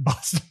down with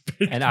Boston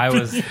Baked And I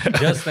was Beans.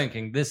 just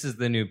thinking, this is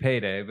the new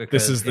Payday because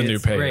This is the new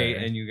it's Payday. great,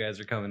 and you guys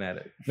are coming at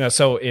it. No,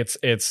 so it's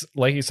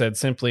like you said,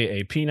 simply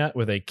a peanut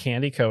with a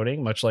candy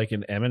coating, much like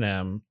an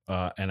M&M,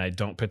 and I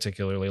don't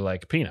particularly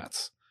like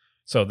peanuts.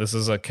 So this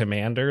is a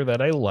commander that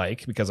I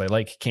like because I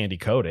like candy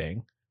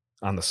coating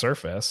on the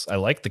surface. I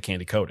like the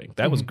candy coating.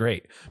 That was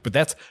great. But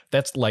that's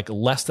like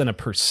less than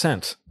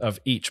 1% of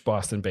each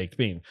Boston Baked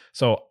Bean.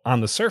 So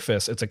on the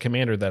surface, it's a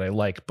commander that I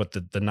like, but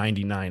the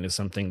 99 is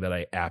something that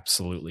I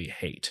absolutely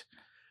hate.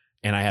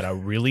 And I had a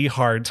really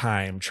hard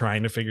time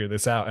trying to figure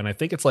this out. And I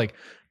think it's like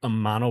a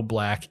mono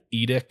black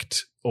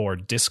edict or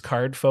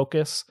discard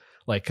focus.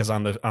 Like, because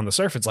on the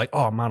surface, it's like,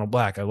 oh, mono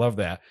black, I love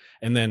that.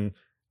 And then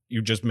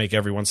you just make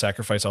everyone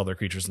sacrifice all their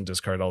creatures and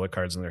discard all the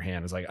cards in their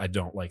hand. It's like, I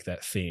don't like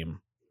that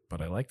theme,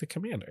 but I like the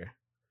commander.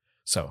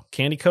 So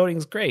candy coating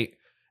is great.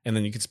 And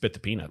then you can spit the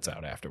peanuts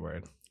out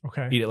afterward.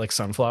 Okay. Eat it like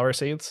sunflower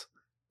seeds,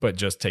 but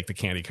just take the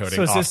candy coating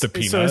So is off this, the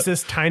peanut. so is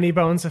this Tiny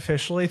Bones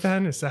officially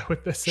then? Is that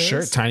what this is?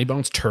 Sure. Tiny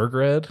Bones,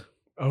 Turgid.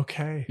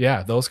 Okay.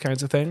 Yeah, those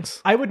kinds of things.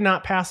 I would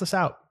not pass this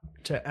out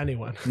to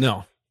anyone.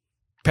 No.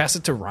 Pass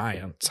it to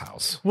Ryan's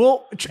house.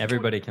 Well,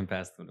 Everybody can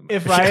pass them to me.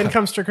 if Ryan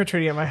comes trick or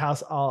treating at my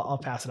house, I'll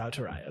pass it out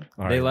to Ryan.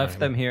 All They right, left Ryan.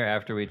 them here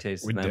after we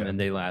tasted We them, did. and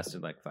they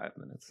lasted like 5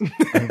 minutes.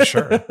 I'm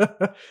sure.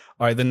 All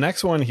right, the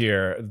next one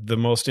here, the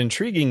most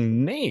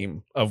intriguing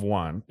name of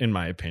one, in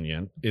my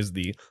opinion, is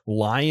the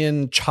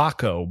Lion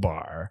Choco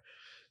Bar.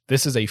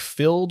 This is a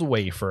filled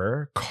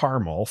wafer,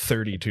 caramel,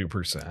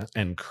 32%,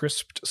 and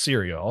crisped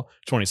cereal,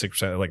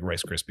 26%, like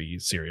Rice Krispie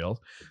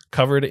cereal,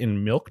 covered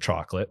in milk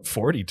chocolate,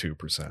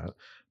 42%,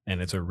 and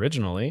it's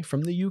originally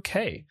from the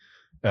UK.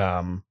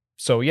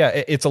 So yeah,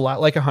 it's a lot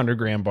like a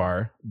 100-gram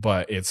bar,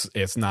 but it's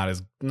not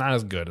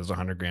as good as a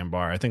 100-gram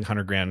bar. I think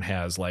 100-gram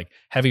has like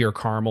heavier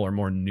caramel or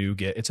more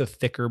nougat. It's a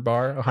thicker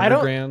bar,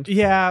 100-gram.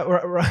 Yeah,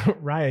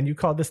 Ryan, you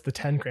called this the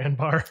 10-gram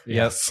bar.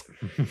 Yes.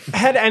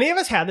 Had any of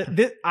us had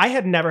it? I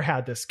had never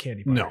had this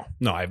candy bar.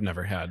 No, I've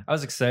never had I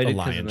was excited A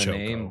because Lion of the Choco.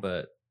 name,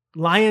 but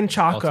Lion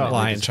Choco. Ultimately.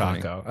 Lion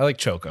disappointing. Choco. I like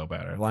Choco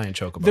better. Lion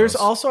Choco. There's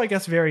also, I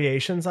guess,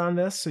 variations on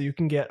this. So you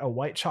can get a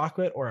white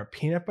chocolate or a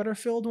peanut butter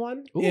filled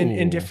one in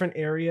Ooh. different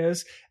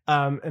areas.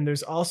 And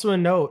there's also a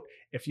note,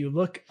 if you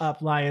look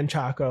up Lion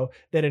Choco,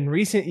 that in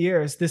recent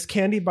years, this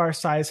candy bar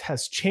size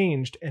has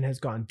changed and has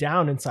gone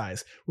down in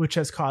size, which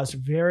has caused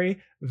very,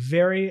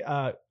 very,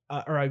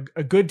 or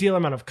a good deal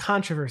amount of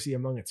controversy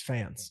among its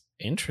fans.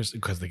 interesting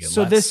because they get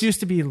So less. this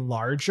used to be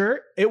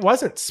larger. It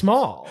wasn't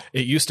small.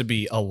 It used to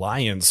be a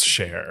lion's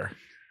share.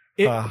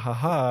 It- Ha ha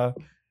ha.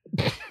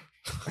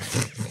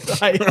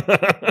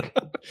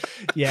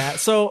 Yeah.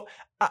 So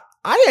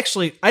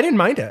I didn't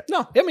mind it.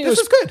 No, I mean This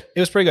it was good.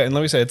 was pretty good. And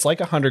let me say, it's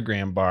like a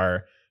 100-gram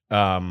bar.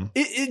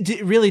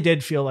 It really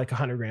did feel like a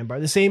 100-gram bar.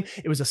 The same.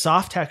 It was a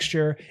soft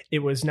texture. It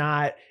was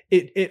not.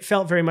 It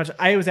felt very much.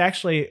 I was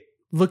actually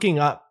looking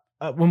up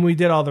when we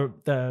did all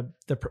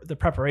the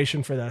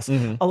preparation for this.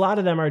 Mhm. A lot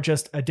of them are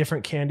just a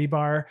different candy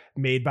bar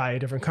made by a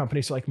different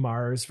company. So like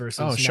Mars versus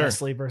Oh, sure.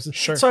 Nestle versus.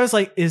 Sure. So I was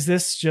like, is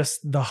this just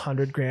the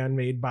 100-gram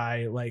made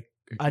by like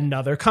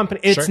another company?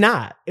 It's Sure.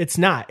 not. It's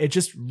not. It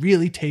just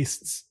really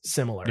tastes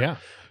similar. Yeah.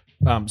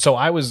 So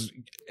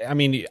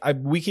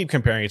we keep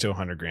comparing it to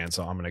 100-gram,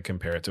 so I'm going to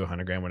compare it to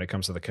 100-gram when it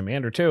comes to the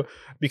Commander too,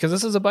 because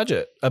this is a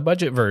budget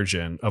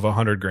version of a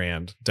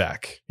 100-gram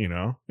deck. You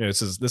know,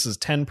 this is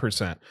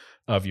 10%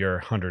 of your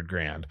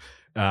 100-gram.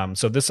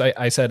 So this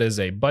I said is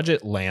a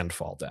budget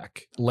landfall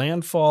deck.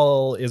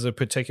 Landfall is a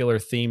particular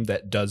theme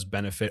that does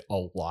benefit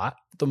a lot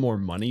the more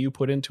money you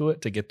put into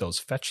it to get those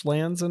fetch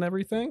lands and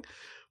everything,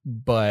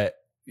 but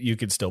you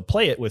could still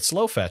play it with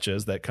slow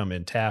fetches that come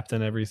in tapped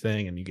and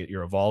everything, and you get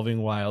your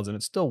evolving wilds, and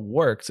it still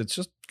works. It's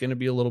just going to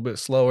be a little bit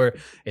slower.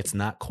 It's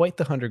not quite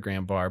the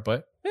 100-gram bar,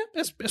 but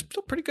it's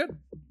still pretty good.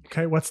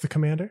 Okay. What's the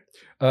commander?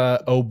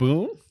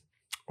 Oboon.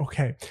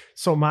 Okay.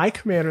 So my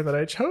commander that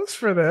I chose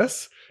for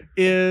this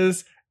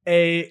is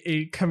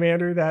a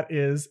commander that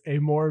is a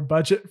more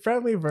budget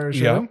friendly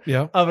version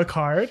Yeah. of a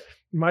card.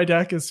 My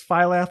deck is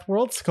Phylath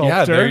World Sculptor.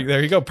 Yeah,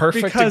 there you go.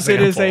 Perfect because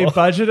example. it is a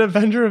budget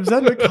Avenger of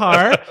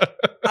Zendikar.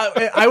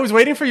 I was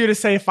waiting for you to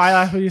say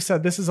Phylath when you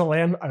said this is a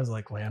land. I was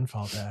like,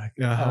 landfall deck.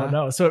 Uh-huh. Oh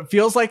no. So it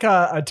feels like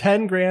a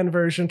 10-grand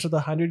version to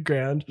the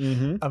 100-grand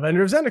Mhm.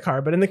 Avenger of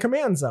Zendikar, but in the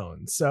command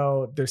zone.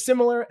 So they're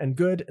similar and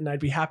good, and I'd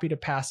be happy to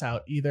pass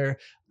out either.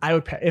 I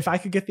would if I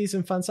could get these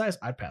in fun size,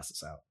 I'd pass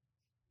this out.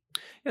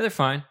 yeah, they're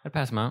fine. I'd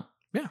pass them out.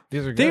 Yeah,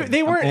 these are good.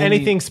 They weren't only-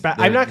 anything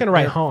special. I'm not going to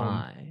write they're home.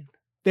 fine.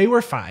 They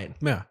were fine.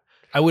 Yeah.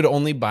 I would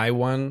only buy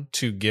one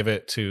to give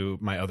it to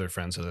my other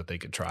friends so that they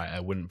could try.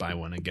 I wouldn't buy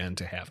one again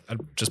to have. I'd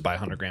just buy a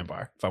 100-gram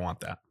bar if I want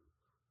that.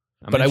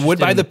 I'm but I would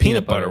interested buy in the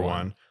peanut butter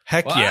one.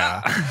 Heck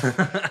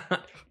yeah.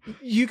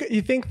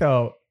 You think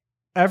though,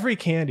 every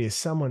candy is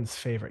someone's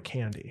favorite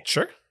candy.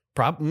 Sure.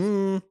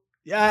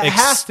 Yeah, it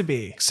has to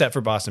be. Except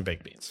for Boston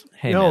baked beans.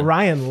 Hey, No, man,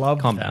 Ryan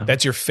loved calm them. down.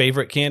 That's your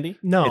favorite candy?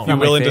 No. If Not you're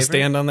my willing to favorite.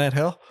 stand on that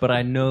hill? But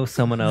I know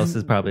someone else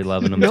is probably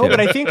loving them No, too. but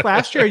I think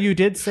last year you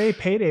did say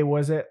Payday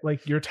was it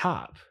like your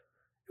top.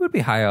 It would be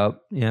high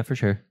up. Yeah, for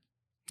sure.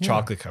 Yeah.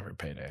 Chocolate covered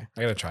payday.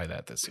 I got to try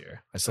that this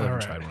year. I still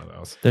haven't All right. tried one of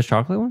those. There's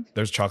chocolate ones?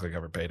 There's chocolate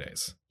covered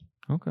paydays.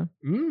 Okay.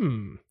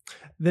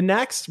 The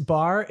next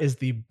bar is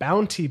the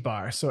Bounty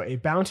Bar. So a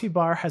Bounty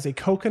Bar has a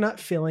coconut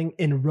filling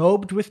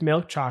enrobed with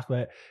milk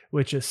chocolate,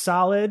 which is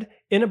solid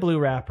in a blue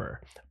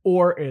wrapper,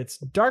 or it's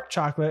dark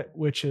chocolate,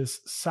 which is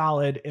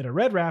solid in a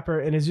red wrapper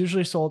and is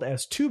usually sold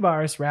as 2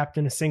 bars wrapped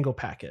in a single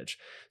package.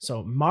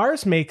 So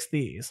Mars makes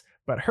these,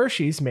 but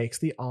Hershey's makes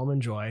the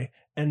Almond Joy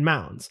and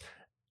Mounds.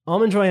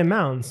 Almond Joy and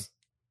Mounds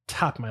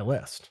top my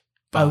list.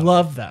 I Bomb.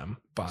 love them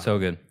So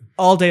good.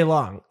 all day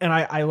long. And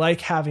I like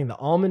having the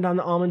almond on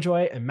the Almond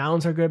Joy, and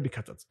Mounds are good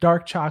because it's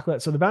dark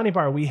chocolate. So the Bounty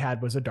Bar we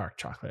had was a dark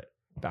chocolate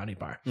Bounty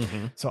Bar.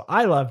 Mm-hmm. So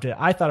I loved it.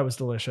 I thought it was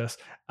delicious.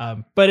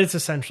 But it's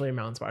essentially a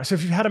Mounds bar. So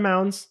if you've had a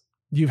Mounds,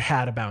 you've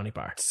had a Bounty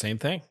Bar. Same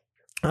thing.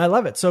 I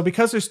love it. So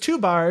because there's 2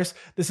 bars,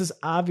 this is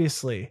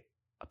obviously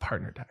a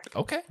partner deck.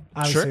 Okay.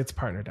 Obviously, Sure. it's a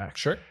partner deck.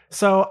 Sure.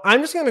 So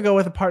I'm just going to go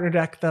with a partner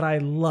deck that I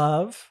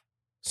love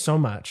so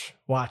much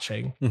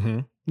watching. Mm-hmm.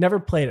 Never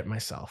played it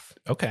myself.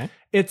 Okay.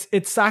 It's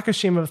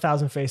Sakashima of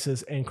 1,000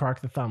 Faces and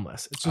Kark the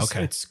Thumbless. It's just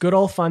Okay. it's good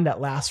old fun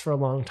that lasts for a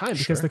long time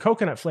because Sure. the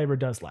coconut flavor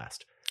does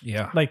last.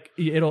 Yeah. Like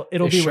it'll It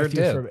be sure with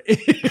you did. for a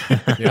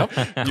bit. Yep.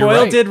 You're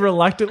Coyle right. did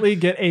reluctantly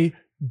get a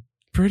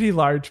pretty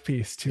large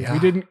piece too. Yeah. We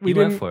didn't. We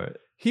went for it.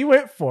 He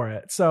went for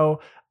it.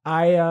 So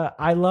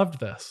I loved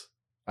this.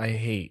 I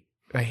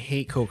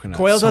hate coconut.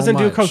 Coyle so doesn't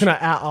do much.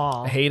 coconut at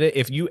all. I hate it.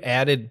 If you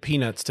added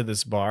peanuts to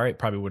this bar, it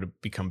probably would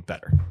have become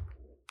better.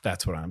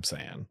 That's what I'm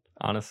saying.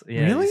 Honestly,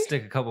 yeah. Really? Just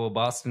stick a couple of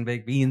Boston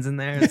baked beans in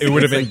there. It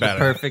would have It's been like the better.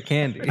 Perfect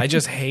candy. I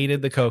just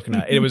hated the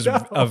coconut. It was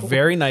No. a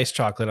very nice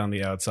chocolate on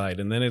the outside,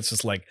 and then it's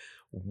just like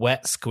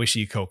wet,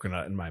 squishy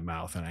coconut in my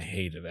mouth, and I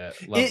hated it.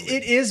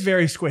 It is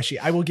very squishy.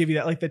 I will give you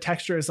that. Like the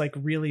texture is like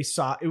really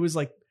soft. It was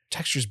like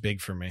Texture's big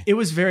for me. it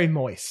was very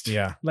moist.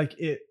 Yeah. Like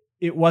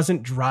it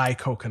wasn't dry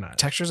coconut.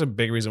 Texture's a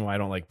big reason why I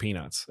don't like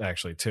peanuts,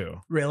 actually,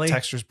 too. Really?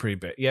 Texture's pretty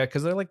big. Yeah,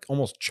 because they're like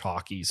almost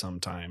chalky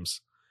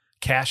sometimes.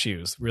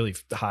 Cashews, really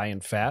high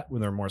in fat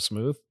when they're more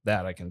smooth,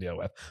 that I can deal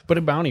with. But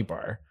a Bounty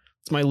Bar,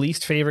 it's my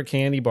least favorite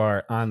candy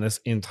bar on this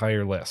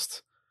entire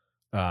list.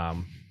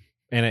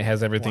 And it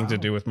has everything to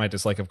Wow. do with my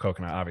dislike of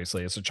coconut,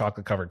 obviously. It's a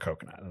chocolate covered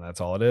coconut, and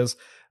that's all it is.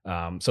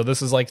 So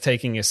this is like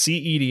taking a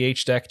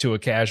CEDH deck to a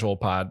casual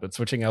pod, but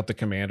switching out the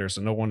commander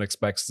so no one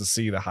expects to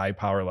see the high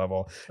power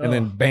level. And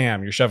then Oh.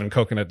 bam, you're shoving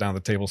coconut down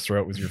the table's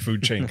throat with your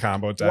food chain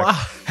combo deck.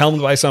 Wow.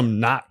 Helmed by some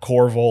not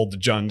Corvold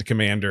Jund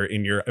commander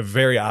in your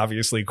very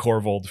obviously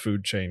Corvold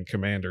food chain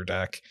commander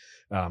deck.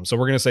 So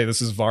we're going to say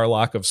this is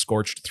Varlock of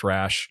Scorched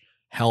Thrash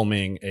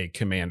helming a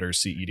commander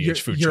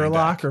CEDH food chain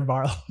Yurlock deck. or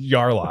Varlock?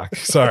 Yarlock.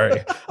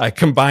 Sorry. I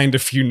combined a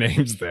few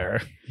names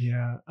there.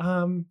 Yeah.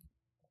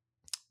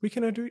 We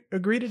can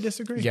agree to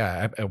disagree.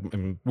 Yeah, I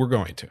we're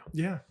going to.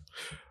 Yeah.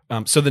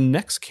 So the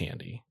next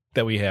candy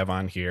that we have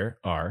on here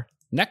are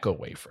Necco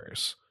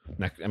wafers.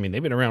 I mean,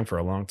 they've been around for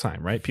a long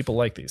time, right? People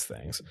like these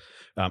things.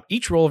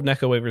 Each roll of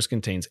Necco wafers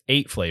contains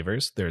 8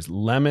 flavors. There's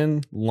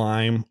lemon,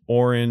 lime,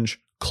 orange,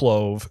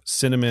 clove,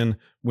 cinnamon,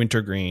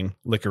 wintergreen,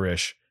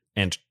 licorice,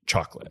 and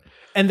chocolate.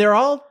 And they're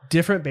all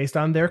different based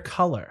on their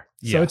color.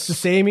 So Yes. it's the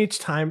same each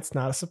time. It's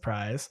not a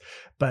surprise.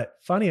 But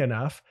funny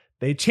enough,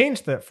 they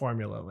changed that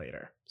formula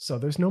later. So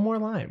there's no more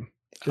lime.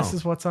 This Oh.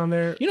 is what's on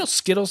there. You know,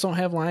 Skittles don't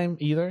have lime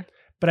either.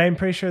 But I'm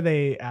pretty sure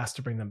they asked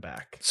to bring them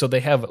back. So they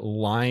have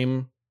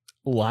lime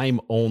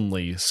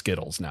only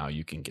Skittles now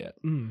you can get.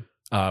 Mm.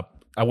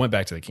 I went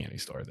back to the candy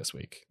store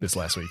this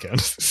last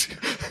weekend.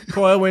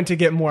 Coyle went to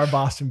get more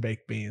Boston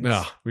baked beans.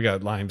 No, we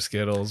got lime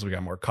Skittles. We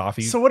got more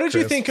coffee. So what did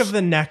you crisps. think of the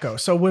Necco?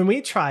 So when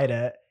we tried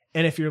it,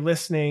 and if you're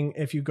listening,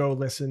 if you go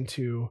listen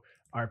to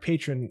our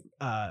patron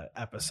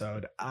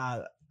episode,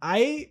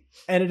 I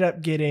ended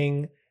up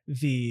getting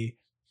the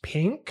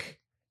pink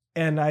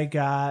and I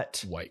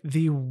got White.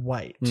 the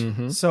white.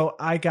 Mhm. So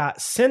I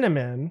got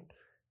cinnamon,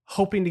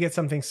 hoping to get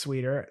something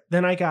sweeter.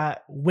 Then I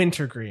got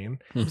wintergreen.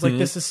 I was like, Mhm.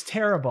 this is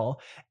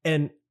terrible.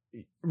 And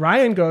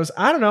Ryan goes,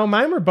 I don't know.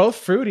 Mine were both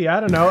fruity.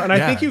 I don't know. And I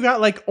Yeah. think you got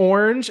like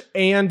orange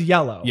and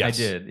yellow. Yes.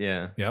 I did,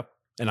 yeah. Yep.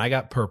 And I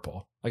got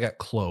purple. I got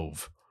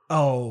clove.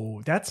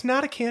 Oh, that's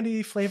not a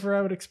candy flavor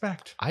I would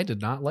expect. I did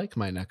not like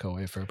my Necco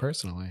wafer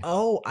personally.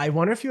 Oh, I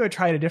wonder if you had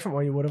tried a different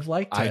one, you would have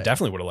liked I it.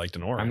 definitely would have liked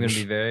an orange. I'm going to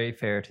be very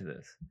fair to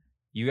this.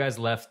 You guys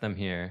left them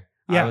here.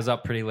 Yeah. I was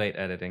up pretty late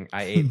editing.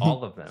 I ate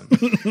all of them.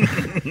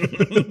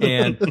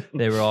 And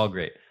they were all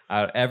great.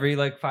 Every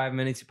like 5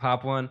 minutes, you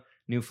pop one.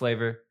 new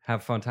flavor, have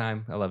a fun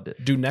time. I loved it.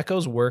 Do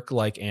Neckos work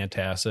like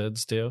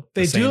antacids do?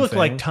 They do look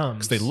like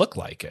Tums. Because they look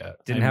like it.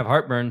 Didn't have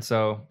heartburn,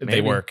 so maybe.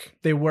 They work.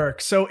 They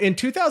work. So in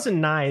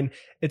 2009,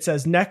 it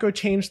says Necco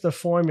changed the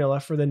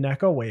formula for the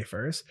Necco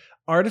wafers.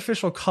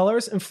 Artificial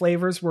colors and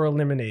flavors were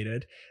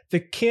eliminated. The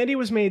candy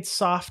was made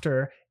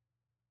softer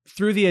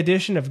through the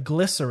addition of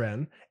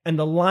glycerin, and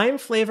the lime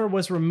flavor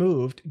was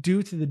removed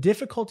due to the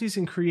difficulties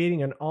in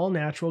creating an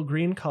all-natural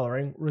green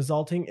coloring,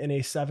 resulting in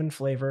a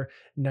 7-flavor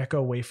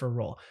Necco wafer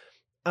roll.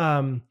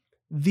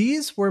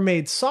 These were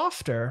made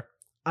softer.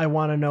 I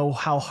want to know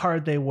how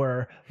hard they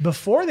were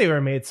before they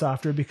were made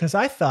softer, because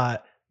I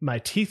thought my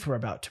teeth were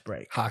about to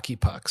break. Hockey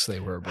pucks they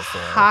were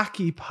before.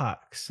 Hockey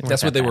pucks.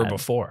 That's what they were bad.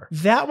 before.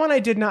 That one I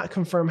did not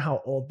confirm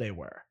how old they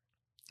were.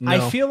 No.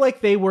 I feel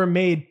like they were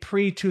made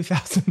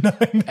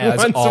pre-2009.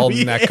 As all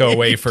Necco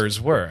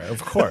wafers were,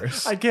 of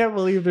course. I can't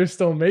believe they're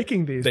still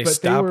making these. They but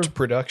stopped they were,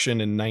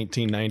 production in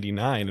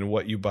 1999, and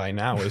what you buy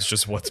now is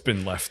just what's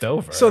been left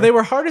over. so they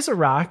were hard as a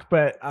rock,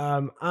 but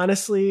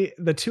honestly,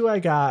 the two I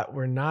got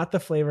were not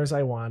the flavors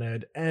I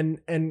wanted. And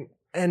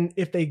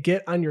if they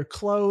get on your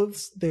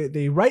clothes,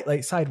 they write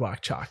like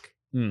sidewalk chalk.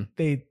 Mm.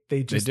 They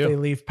do. they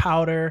leave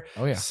powder.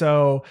 Oh yeah.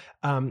 So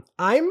I'm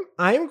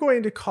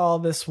going to call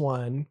this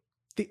one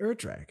the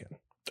Ur-Dragon.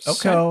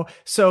 Okay.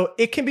 So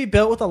it can be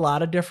built with a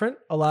lot of different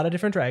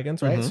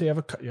dragons, right? Mhm. So you have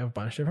a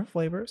bunch of different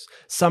flavors.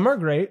 Some are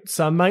great,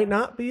 some might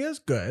not be as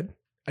good.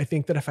 I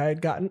think that if I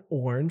had gotten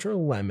orange or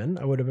lemon,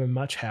 I would have been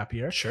much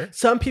happier. Sure.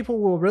 Some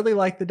people will really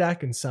like the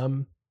deck and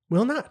some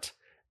will not.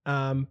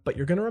 But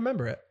you're going to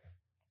remember it.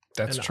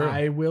 That's and true.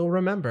 I will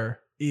remember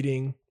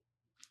eating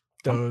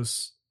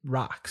those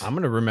rocks. I'm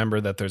going to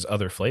remember that there's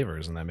other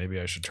flavors and that maybe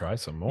I should try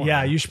some more.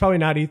 Yeah, you should probably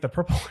not eat the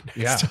purple one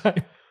next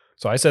time.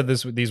 So I said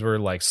these were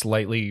like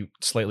slightly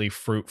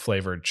fruit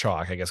flavored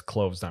chalk. I guess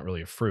clove's not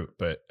really a fruit,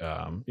 but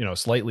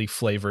slightly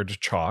flavored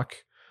chalk.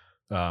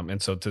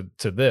 And so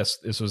to this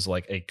was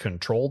like a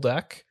control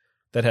deck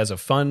that has a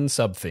fun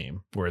sub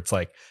theme where it's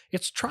like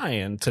it's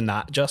trying to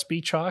not just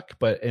be chalk,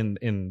 but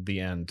in the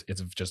end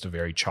it's just a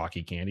very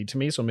chalky candy to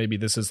me. So maybe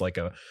this is like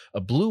a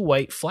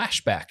blue-white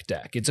flashback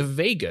deck. It's a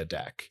Vega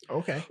deck.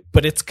 Okay.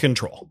 But it's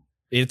control.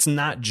 It's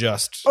not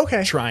just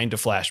trying to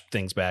flash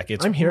things back.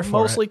 It's I'm here for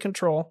mostly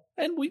control,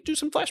 and we do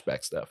some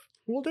flashback stuff.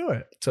 We'll do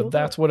it. So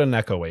that's what a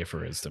Necco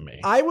wafer is to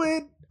me. I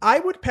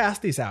would pass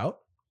these out.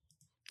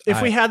 If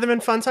we had them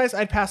in fun size,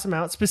 I'd pass them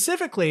out.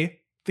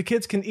 Specifically, the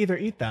kids can either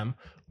eat them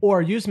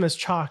or use them as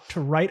chalk to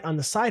write on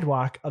the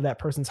sidewalk of that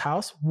person's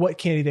house what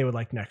candy they would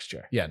like next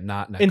year. Yeah,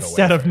 not Necco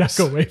instead wafers.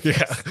 of Necco wafers.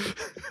 Yeah.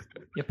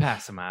 You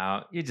pass them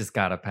out. You just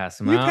gotta pass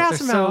them You out. pass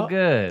They're them so out.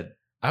 good.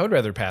 I would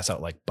rather pass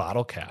out like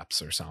bottle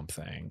caps or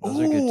something. Those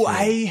are good Ooh, too.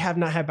 I have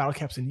not had bottle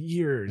caps in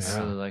years. I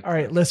really like All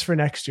right, those. list for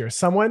next year.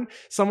 Someone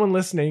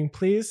listening,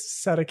 please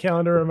set a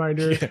calendar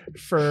reminder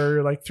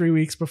for like 3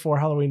 weeks before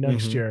Halloween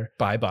next Mhm. year.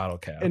 Buy bottle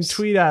caps. And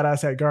tweet at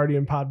us at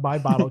Guardian Pod, buy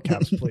bottle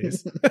caps,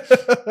 please.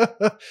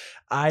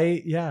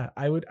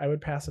 I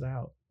would pass it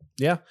out.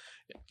 Yeah.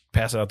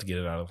 Pass it out to get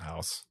it out of the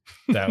house.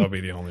 That would be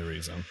the only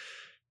reason.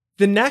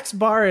 The next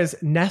bar is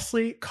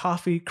Nestle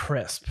Coffee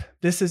Crisp.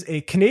 This is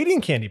a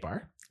Canadian candy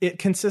bar. It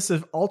consists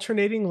of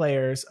alternating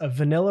layers of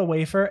vanilla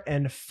wafer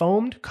and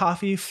foamed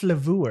coffee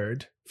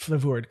flavoured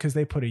because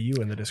they put a U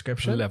in the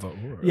description.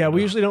 Yeah,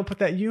 we usually don't put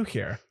that U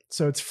here.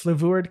 So it's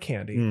flavoured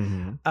candy,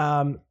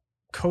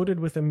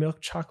 coated with a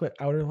milk chocolate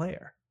outer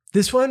layer.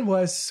 This one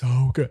was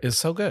so good. It's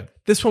so good.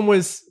 This one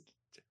was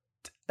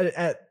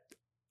at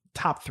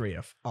top 3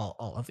 of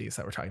all of these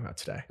that we're talking about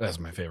today. That's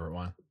my favorite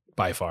one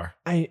by far.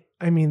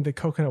 I mean, the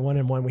coconut one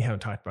and one we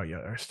haven't talked about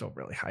yet are still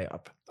really high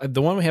up.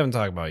 The one we haven't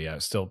talked about yet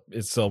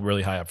it's still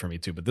really high up for me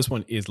too. But this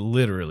one is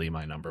literally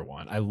my number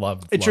one. I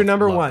love It's your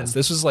number one.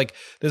 This is like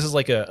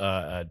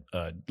a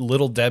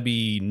Little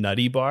Debbie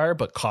Nutty Bar,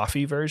 but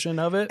coffee version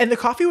of it. And the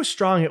coffee was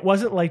strong. It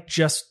wasn't like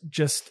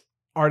just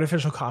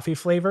artificial coffee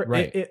flavor.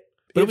 Right.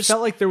 But it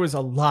felt like there was a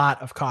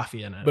lot of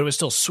coffee in it. But it was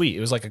still sweet. It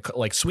was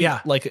like sweet,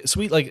 Yeah. like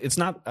sweet. Like it's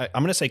not. I'm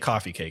going to say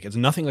coffee cake. It's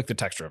nothing like the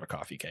texture of a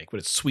coffee cake,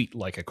 but it's sweet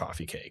like a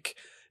coffee cake.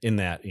 In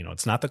that,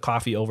 it's not the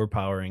coffee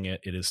overpowering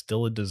it. It is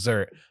still a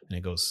dessert, and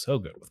it goes so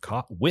good with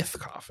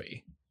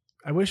coffee.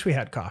 I wish we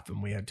had coffee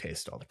and we had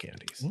tasted all the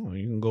candies. Oh,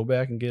 you can go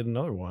back and get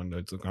another one.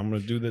 I'm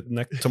going to do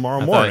that tomorrow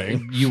I morning.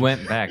 thought you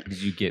went back.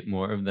 Did you get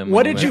more of them?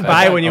 What when did you went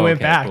buy back? when you went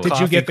Okay, back? cool. Did you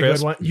Coffee get the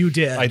Crisp. good one? You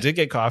did. I did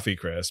get Coffee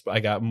Crisp.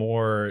 I got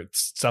more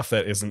stuff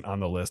that isn't on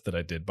the list that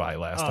I did buy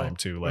last Oh, time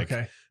too, like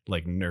okay.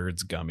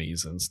 Nerds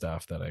gummies and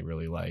stuff that I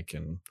really like,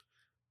 and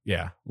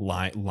yeah,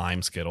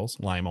 lime Skittles,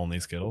 lime only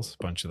Skittles,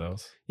 bunch of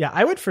those. Yeah,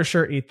 I would for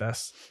sure eat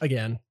this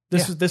again.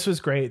 This was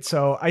great.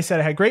 So I said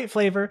it had great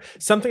flavor.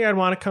 Something I'd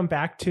want to come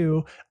back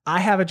to. I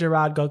have a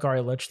Gerard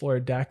Golgari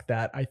Lichlord deck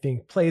that I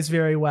think plays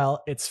very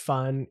well. It's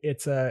fun.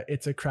 It's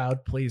a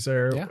crowd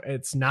pleaser. Yeah.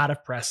 It's not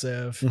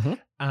oppressive. Mhm.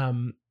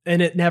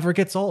 And it never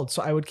gets old.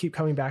 So I would keep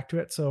coming back to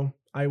it. So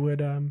I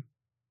would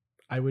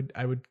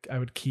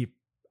keep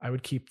I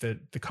would keep the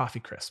coffee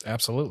crisp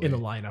Absolutely. in the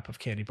lineup of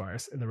candy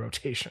bars in the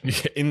rotation.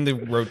 In the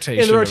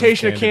rotation. In the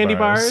rotation of candy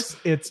bars,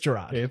 it's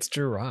Gerard. It's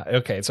Gerard.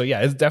 Okay, so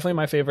yeah, it's definitely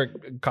my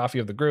favorite coffee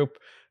of the group.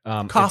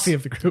 Coffee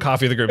of the group.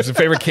 Coffee of the group. It's a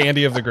favorite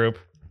candy of the group.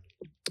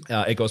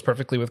 It goes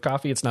perfectly with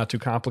coffee. It's not too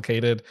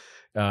complicated.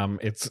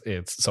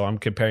 It's so I'm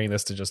comparing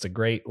this to just a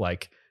great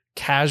like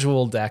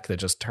casual deck that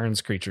just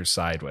turns creatures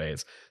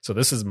sideways. So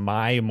this is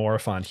my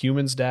Morophon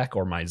Humans deck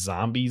or my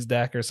Zombies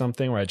deck or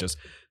something where I just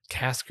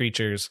cast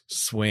creatures,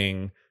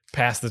 swing,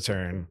 pass the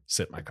turn,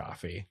 sip my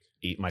coffee,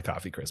 eat my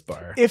coffee crisp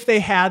bar. If they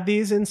had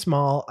these in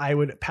small, I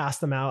would pass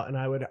them out, and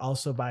I would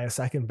also buy a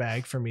second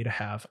bag for me to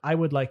have. I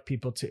would like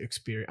people to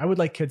experience. I would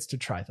like kids to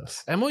try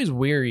this. I'm always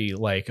weary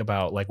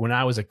about when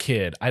I was a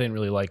kid, I didn't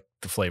really like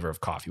the flavor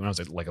of coffee. When I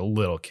was like a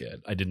little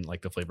kid, I didn't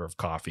like the flavor of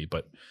coffee,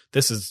 but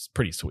this is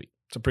pretty sweet.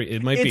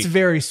 It's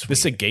very sweet. This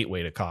is a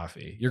gateway to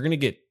coffee. You're going to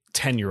get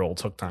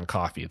 10-year-olds hooked on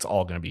coffee. It's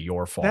all going to be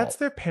your fault. That's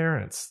their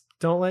parents.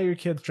 Don't let your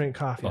kids drink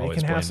coffee. Always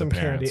they can have blame some the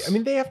candy. parents. I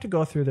mean, they have to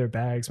go through their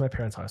bags. My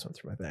parents always went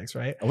through my bags,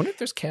 right? I wonder if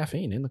there's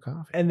caffeine in the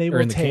coffee. And they or will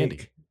in the take.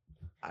 candy.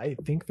 I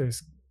think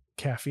there's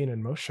caffeine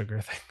in most sugar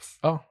things.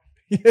 Oh,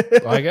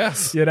 well, I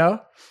guess. You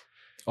know?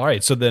 All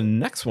right. So the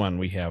next one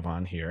we have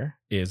on here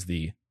is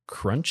the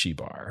Crunchy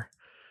Bar.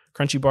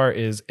 Crunchy Bar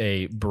is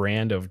a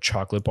brand of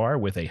chocolate bar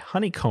with a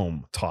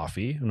honeycomb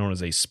toffee, known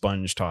as a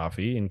sponge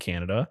toffee in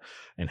Canada,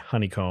 and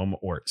honeycomb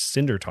or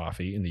cinder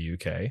toffee in the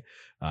UK,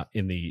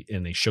 in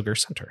the sugar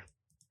center.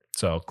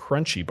 So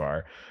Crunchy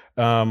Bar.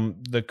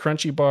 The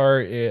Crunchy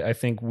Bar, I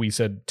think we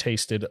said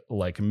tasted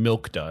like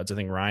Milk Duds. I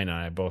think Ryan and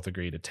I both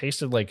agreed it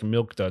tasted like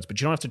Milk Duds, but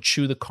you don't have to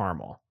chew the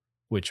caramel,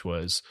 which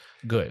was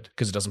good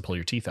because it doesn't pull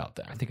your teeth out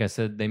then. I think I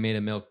said they made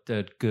a milk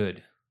dud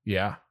good.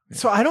 Yeah.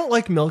 So I don't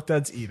like Milk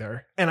Duds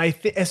either. And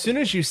as soon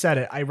as you said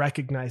it, I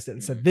recognized it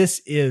and said, this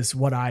is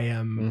what I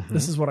am. Mhm.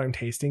 This is what I'm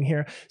tasting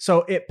here.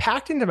 So it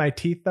packed into my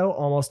teeth though,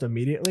 almost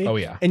immediately. Oh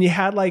yeah. And you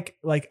had like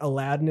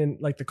Aladdin in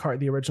like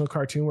the original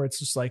cartoon where it's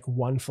just like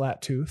one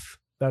flat tooth.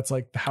 That's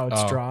like how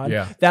it's drawn.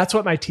 Yeah. That's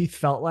what my teeth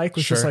felt like,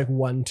 was just Sure. like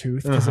one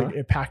tooth because Uh-huh.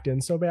 it packed in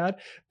so bad.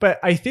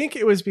 But I think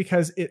it was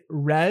because it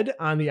read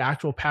on the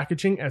actual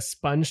packaging as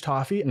sponge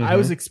toffee. I Mhm.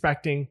 was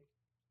expecting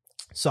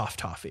soft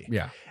toffee.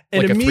 Yeah.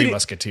 And like a Three immediate-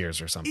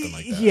 Musketeers or something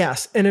like that.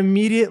 Yes, and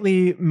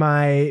immediately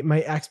my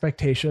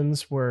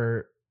expectations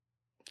were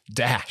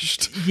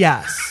Dashed.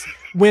 yes.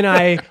 When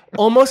I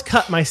almost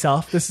cut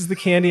myself, this is the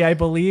candy I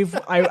believe.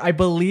 I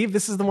believe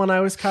this is the one I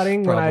was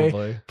cutting when I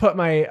Probably. put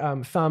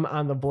my thumb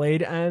on the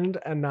blade end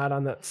and not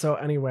on the. So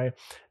anyway,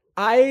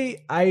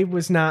 I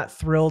was not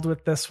thrilled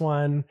with this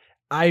one.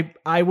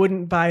 I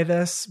wouldn't buy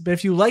this, but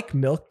if you like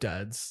Milk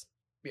Duds,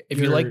 If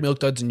you like Milk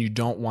Duds and you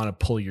don't want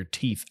to pull your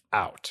teeth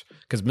out,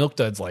 because Milk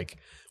Duds, like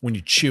when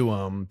you chew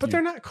them, but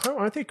they're not.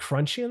 Aren't they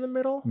crunchy in the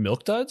middle?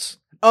 Milk Duds,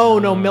 Oh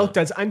no, Milk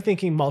Duds. I'm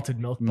thinking malted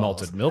milk balls.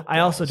 malted milk. I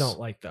also balls. don't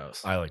like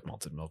those. I like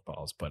malted milk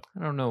balls, but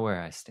I don't know where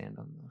I stand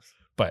on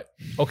those.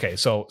 okay,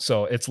 so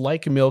it's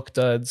like Milk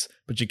Duds,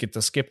 but you get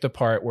to skip the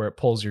part where it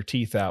pulls your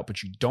teeth out,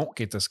 but you don't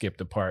get to skip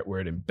the part where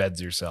it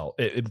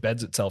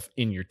embeds itself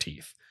in your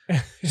teeth.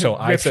 So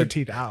I Rips your said,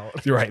 teeth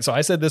out. you're right. So I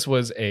said this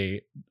was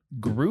a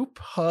group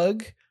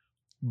hug,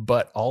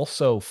 but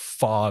also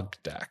fog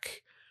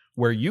deck,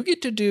 where you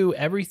get to do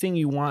everything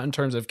you want in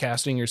terms of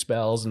casting your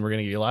spells, and we're going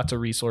to give you lots of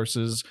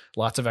resources,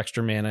 lots of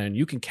extra mana, and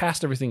you can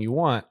cast everything you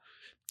want.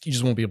 You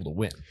just won't be able to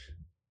win.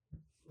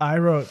 I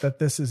wrote that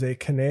this is a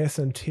Kanaeus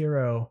and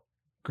Tiro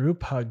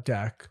group hug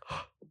deck,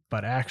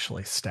 but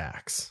actually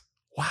stacks.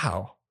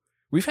 Wow.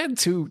 We've had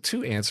two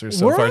answers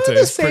so We're far on today.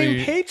 the It's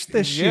same page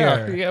this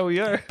Yeah, year. yeah, we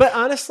are. But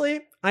honestly,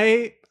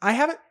 I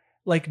haven't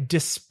like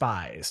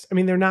despised. I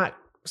mean, they're not.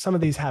 Some of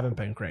these haven't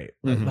been great.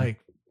 But Mhm. like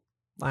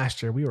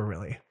last year, we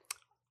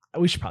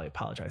should probably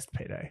apologize to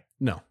Payday,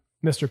 No,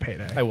 Mr.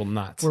 Payday. I will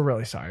not. We're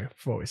really sorry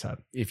for what we said.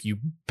 If you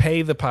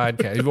pay the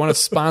podcast, if you want to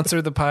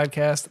sponsor the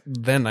podcast,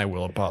 then I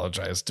will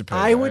apologize to pay.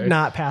 I would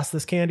not pass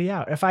this candy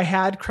out. If I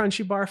had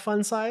Crunchy Bar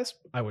fun size,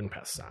 I wouldn't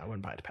pass it out. I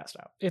wouldn't buy it to pass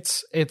it out.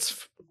 It's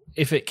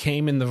if it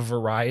came in the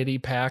variety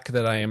pack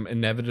that I am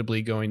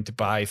inevitably going to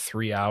buy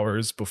 3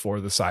 hours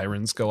before the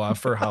sirens go off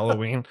for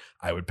Halloween,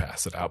 I would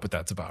pass it out. But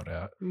that's about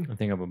it. I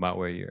think I'm about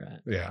where you're at.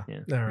 Yeah.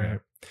 All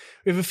right.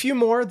 We have a few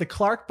more. The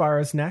Clark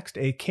bar is next,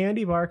 a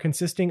candy bar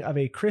consisting of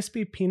a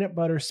crispy peanut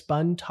butter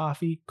spun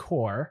taffy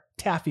core,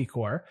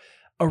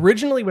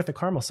 originally with a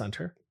caramel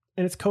center,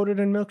 and it's coated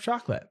in milk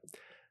chocolate.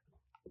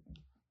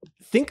 I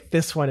think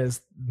this one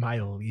is my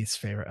least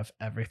favorite of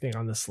everything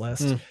on this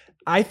list. Mm.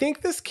 I think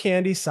this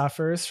candy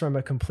suffers from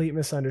a complete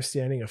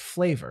misunderstanding of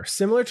flavor,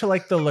 similar to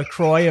like the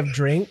LaCroix of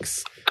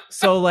drinks.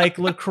 So like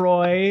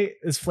LaCroix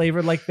is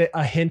flavored like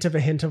a hint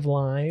of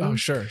lime. Oh,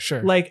 sure.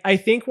 Like, I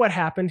think what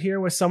happened here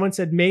was someone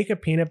said, make a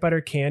peanut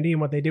butter candy. And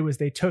what they did was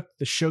they took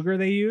the sugar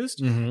they used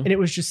Mhm. and it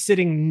was just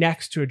sitting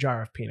next to a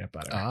jar of peanut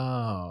butter.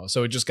 Oh,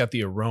 so it just got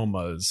the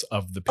aromas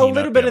of the A peanut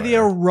little bit of the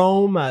butter.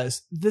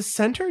 aromas. The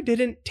center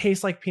didn't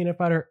taste like peanut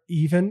butter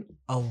even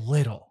a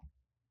little.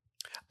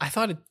 I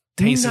thought it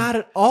tasted. Not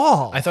at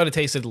all. I thought it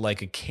tasted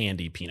like a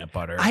candy peanut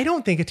butter. I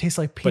don't think it tastes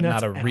like but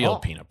peanuts not a at real all.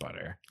 peanut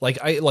butter. Like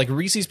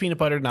Reese's peanut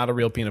butter, not a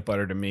real peanut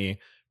butter to me.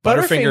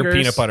 Butterfinger Butterfingers-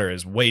 peanut butter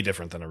is way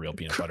different than a real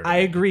peanut butter. to I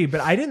me. agree,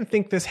 but I didn't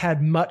think this had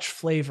much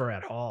flavor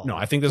at all. No,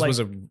 I think this Like-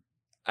 was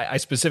I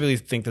specifically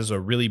think this is a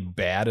really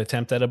bad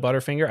attempt at a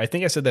Butterfinger. I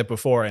think I said that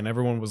before, and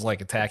everyone was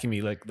like attacking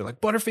me. Like they're like,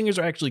 Butterfingers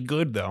are actually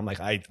good, though. I'm like,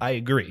 I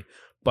agree.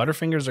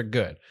 Butterfingers are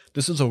good.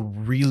 This is a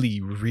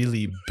really,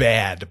 really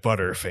bad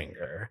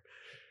Butterfinger.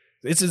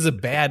 This is a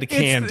bad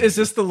candy. Is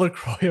this the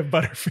LaCroix of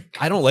Butterfinger?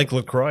 I don't like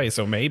LaCroix,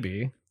 so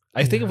maybe.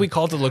 I think if we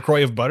called it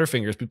LaCroix of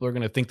Butterfingers, people are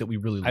going to think that we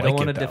really like it. I don't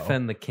want to though.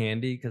 defend the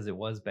candy because it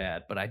was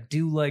bad, but I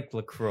do like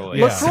LaCroix.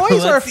 Yeah. LaCroix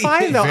So are let's see.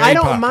 fine though. Very I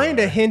don't popular. mind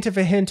a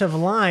hint of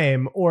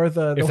lime or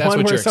the If that's one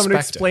what where you're someone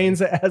expecting. explains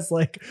it as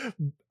like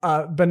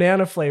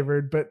banana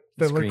flavored, but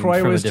the Screamed LaCroix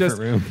from a was just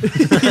different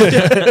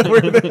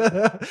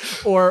room.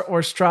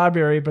 or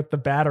strawberry, but the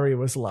battery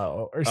was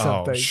low or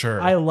something.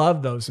 sure. I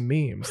love those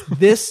memes.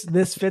 This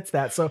fits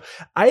that. So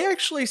I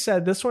actually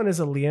said this one is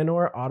a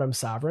Leonore Autumn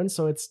Sovereign,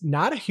 so it's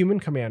not a human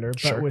commander, but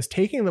Sure. was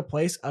taking the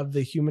place of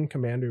the human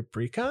commander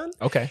Precon.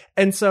 Okay.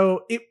 And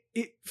so it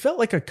felt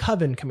like a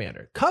Coven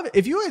commander. Coven,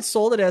 if you had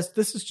sold it as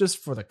this is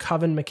just for the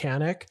Coven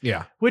mechanic,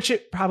 Yeah. which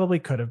it probably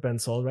could have been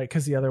sold, right?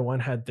 Because the other one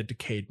had the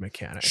decayed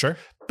mechanic. Sure.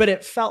 But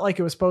it felt like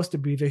it was supposed to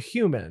be the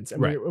humans.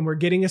 And, Right. we're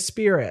getting a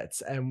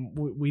spirits, and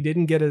we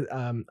didn't get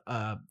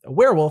a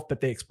werewolf, but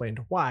they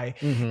explained why.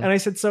 Mhm. And I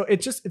said, so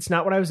it's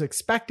not what I was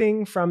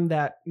expecting from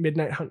that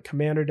Midnight Hunt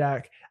commander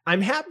deck. I'm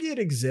happy it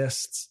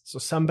exists, so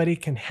somebody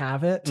can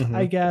have it, Mhm.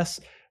 I guess.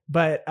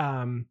 But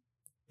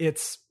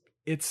it's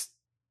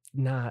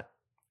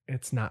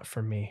not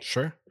for me.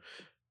 Sure.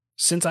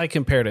 Since I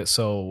compared it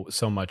so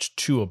much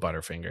to a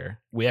Butterfinger,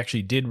 we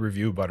actually did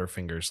review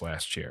Butterfingers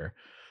last year.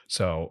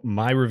 So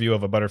my review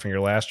of a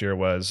Butterfinger last year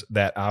was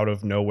that out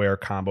of nowhere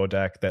combo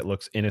deck that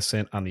looks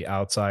innocent on the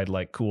outside,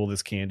 like, cool,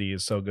 this candy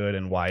is so good,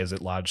 and why is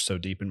it lodged so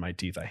deep in my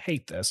teeth? I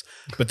hate this.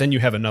 But then you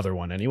have another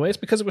one anyways,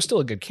 because it was still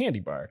a good candy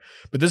bar.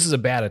 But this is a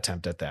bad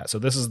attempt at that. So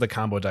this is the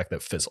combo deck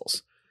that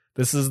fizzles.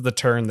 This is the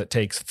turn that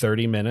takes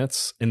 30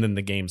 minutes and then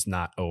the game's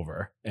not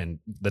over and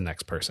the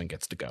next person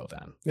gets to go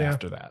then Yeah.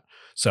 after that.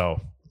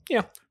 So,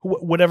 yeah,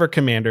 whatever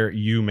commander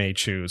you may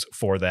choose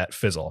for that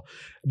fizzle.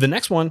 The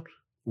next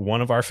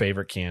one of our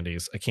favorite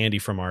candies, a candy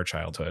from our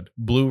childhood,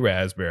 Blue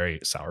Raspberry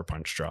Sour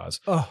Punch Straws.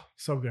 Oh,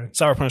 so good.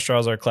 Sour Punch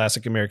Straws are a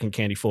classic American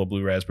candy full of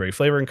blue raspberry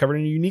flavor and covered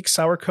in a unique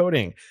sour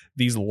coating.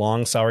 These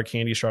long sour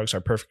candy straws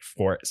are perfect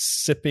for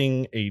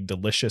sipping a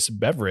delicious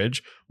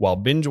beverage while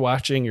binge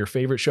watching your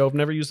favorite show. I've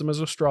never used them as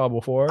a straw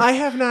before. I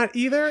have not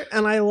either,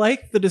 and I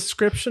like the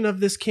description of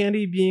this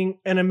candy being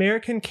an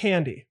American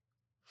candy.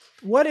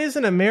 What is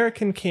an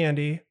American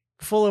candy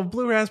full of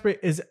blue raspberry?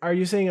 Are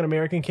you saying an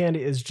American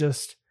candy is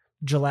just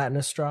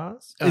gelatinous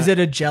straws? Is it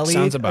a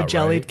sounds about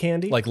jellied right.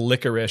 candy? Like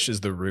licorice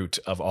is the root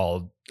of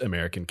all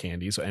American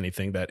candy. So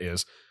anything that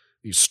is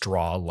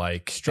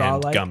straw-like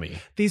and gummy.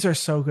 These are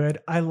so good.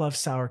 I love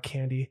sour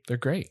candy. They're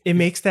great. It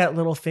makes that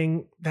little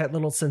thing, that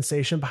little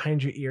sensation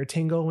behind your ear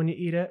tingle when you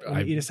eat it. When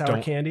you eat a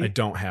sour candy. I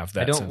don't have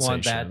that I don't sensation.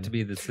 want that to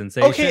be the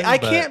sensation. Okay, I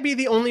but can't be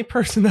the only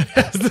person that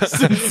has the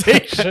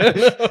sensation.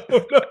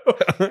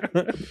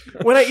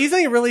 When I eat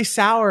something really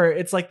sour,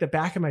 it's like the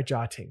back of my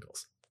jaw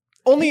tingles.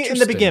 Only in the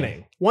Interesting.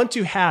 beginning. Once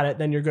you had it,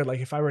 then you're good. Like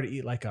if I were to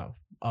eat like a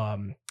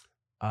one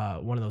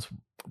of those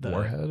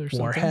Warhead or something?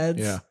 warheads,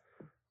 Yeah.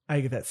 I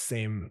get that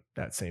same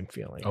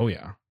feeling. Oh,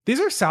 yeah. These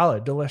are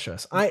solid,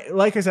 delicious.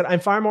 Like I said, I'm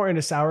far more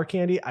into sour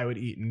candy. I would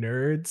eat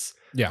Nerds.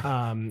 Yeah.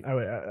 I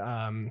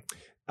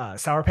would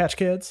Sour Patch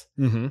Kids.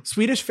 Mm-hmm.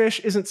 Swedish Fish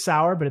isn't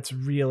sour, but it's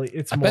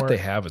I more. bet they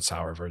have a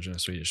sour version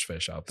of Swedish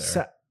Fish out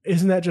there.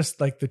 Isn't that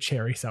just like the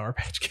cherry Sour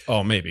Patch Kid?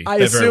 Oh, maybe. I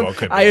That very assume, well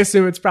could be. I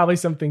assume it's probably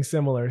something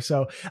similar.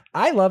 So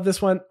I love this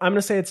one. I'm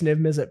going to say it's Niv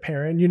Mizzet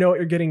Perrin. You know what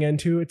you're getting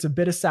into. It's a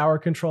bit of sour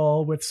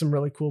control with some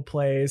really cool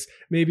plays.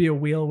 Maybe a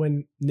wheel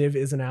when Niv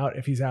isn't out.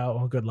 If he's out,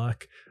 well, good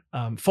luck.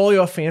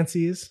 Folio of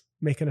Fancies,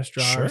 making a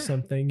straw Sure. or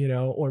something,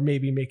 or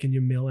maybe making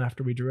you mill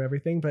after we drew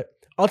everything. But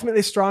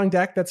ultimately, strong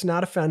deck that's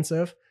not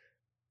offensive.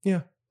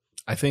 Yeah.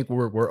 I think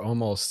we're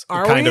almost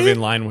Are kind of we? in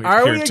line with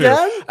Are here we too.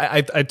 again?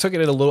 I took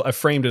it I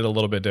framed it a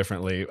little bit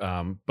differently,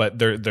 but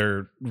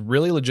they're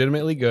really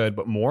legitimately good,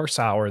 but more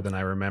sour than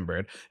I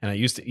remembered. And I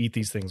used to eat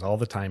these things all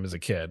the time as a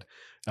kid.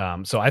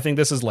 So I think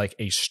this is like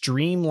a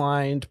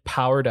streamlined,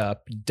 powered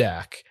up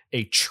deck,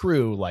 a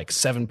true like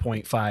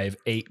 7.5,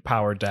 8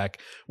 power deck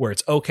where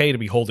it's okay to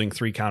be holding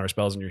 3 counter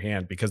spells in your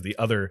hand because the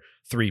other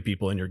 3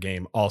 people in your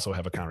game also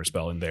have a counter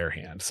spell in their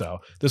hand. So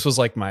this was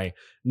like my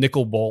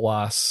Nicol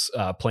Bolas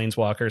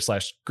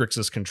Planeswalker /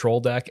 Grixis control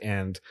deck.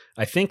 And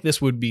I think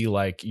this would be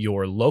like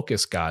your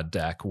Locust God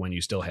deck when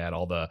you still had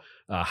all the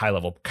high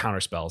level counter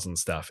spells and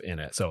stuff in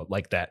it. So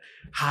like that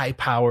high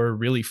power,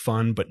 really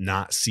fun, but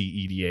not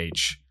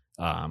CEDH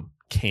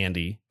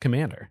candy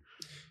commander.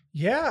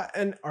 Yeah,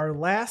 and our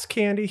last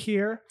candy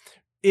here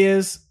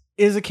is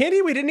a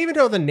candy we didn't even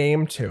know the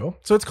name to.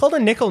 So it's called a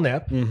Nickel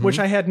Nip, Mhm. which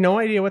I had no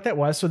idea what that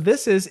was. So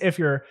this is, if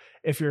you're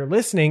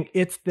listening,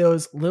 it's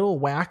those little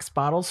wax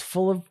bottles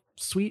full of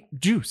sweet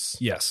juice.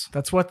 Yes.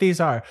 That's what these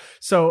are.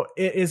 So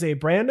it is a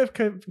brand of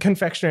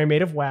confectionery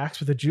made of wax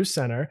with a juice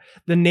center.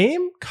 The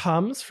name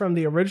comes from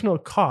the original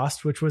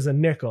cost, which was a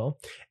nickel,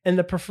 and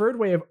the preferred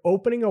way of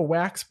opening a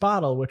wax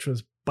bottle, which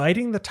was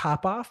biting the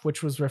top off,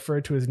 which was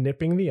referred to as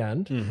nipping the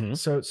end. Mm-hmm.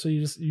 So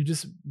you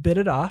just bit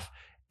it off.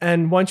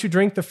 And once you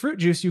drink the fruit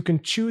juice, you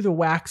can chew the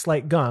wax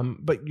like gum,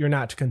 but you're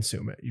not to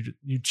consume it.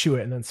 You chew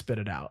it and then spit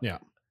it out. Yeah.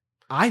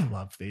 I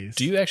love these.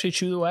 Do you actually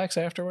chew the wax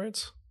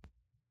afterwards?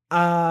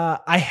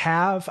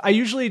 I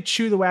usually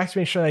chew the wax to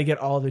make sure I get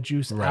all the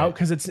juice out,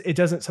 because it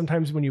doesn't,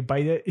 sometimes when you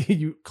bite it,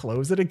 you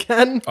close it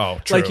again. Oh,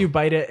 true. Like you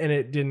bite it and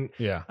it didn't.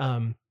 Yeah.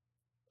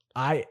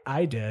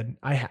 I did.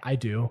 I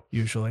do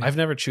usually. I've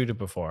never chewed it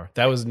before.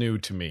 That was new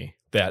to me.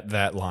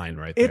 That line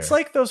right there. It's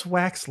like those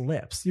wax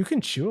lips. You can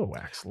chew a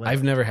wax lip.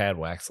 I've never had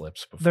wax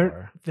lips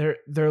before.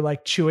 They're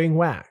like chewing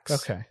wax.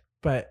 Okay.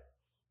 But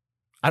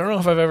I don't know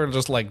if I've ever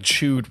just like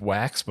chewed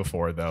wax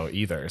before though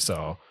either.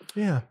 So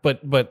yeah.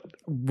 But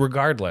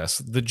regardless,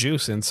 the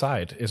juice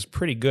inside is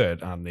pretty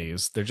good on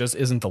these. There just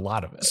isn't a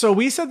lot of it. So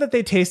we said that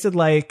they tasted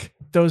like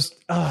those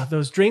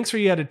drinks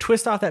where you had to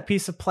twist off that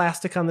piece of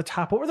plastic on the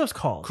top. What were those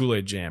called?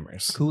 Kool-Aid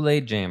Jammers.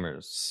 Kool-Aid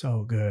Jammers.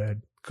 So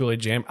good.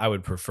 Kool-Aid Jam. I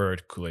would prefer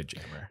Kool-Aid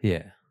Jammer.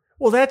 Yeah.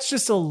 Well, that's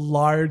just a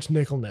large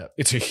nickel nip.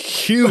 It's a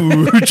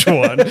huge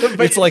one.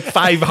 It's like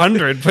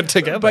 500 put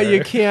together. But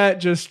you can't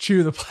just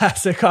chew the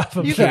plastic off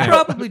of You that. can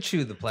probably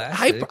chew the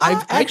plastic.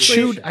 I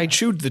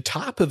chewed the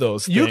top of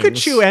those things. You could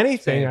chew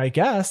anything, Same. I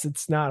guess.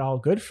 It's not all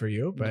good for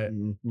you, but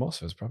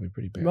most of it's probably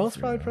pretty bad. most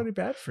for probably you. pretty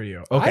bad for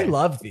you. Okay. I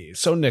love these.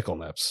 So nickel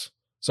nips.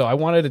 So I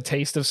wanted a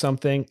taste of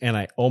something, and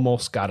I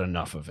almost got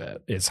enough of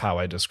it, is how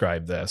I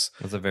describe this.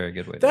 That's a very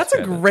good way to That's a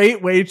describe it.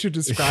 great way to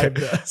describe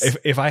this.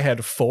 If I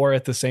had 4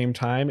 at the same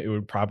time, it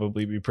would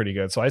probably be pretty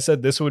good. So I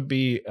said this would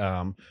be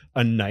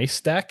a nice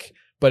deck,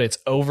 but it's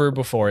over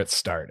before it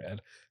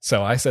started.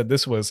 So I said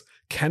this was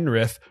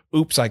Kenrith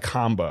Oops, I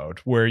Comboed,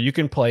 where you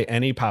can play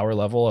any power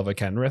level of a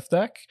Kenrith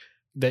deck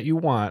that you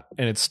want,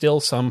 and it still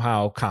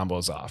somehow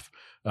combos off.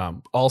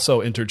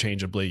 Also,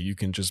 interchangeably, you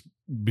can just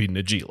be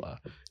Najila,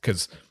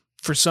 because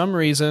for some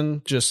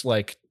reason, just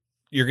like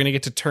you're going to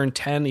get to turn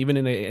 10, even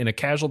in a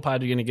casual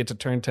pod, you're going to get to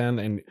turn 10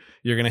 and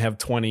you're going to have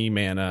 20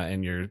 mana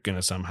and you're going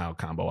to somehow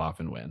combo off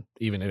and win,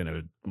 even in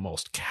the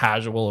most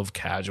casual of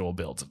casual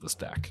builds of this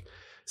deck.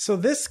 So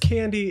this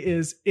candy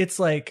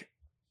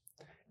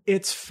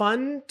it's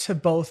fun to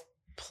both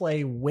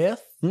play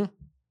with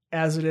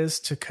as it is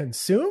to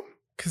consume.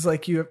 Cause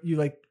like you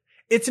like,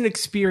 it's an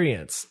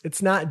experience.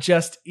 It's not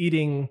just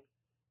eating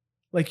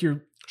like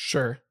you're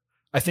Sure.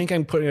 I think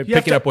I'm picking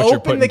have to up what you're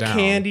open putting the down.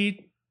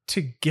 candy to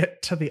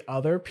get to the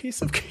other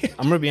piece of candy.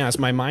 I'm going to be honest.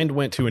 My mind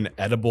went to an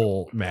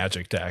edible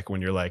Magic deck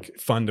when you're like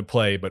fun to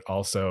play, but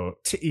also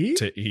To eat?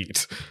 to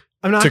eat,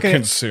 I'm not to gonna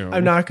consume.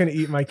 I'm not going to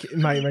eat my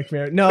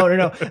commander.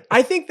 No.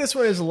 I think this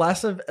one is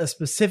less of a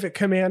specific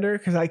commander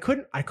because I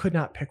could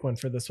not pick one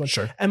for this one.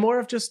 Sure. And more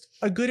of just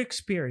a good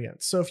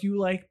experience. So if you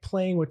like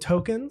playing with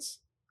tokens,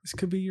 this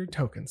could be your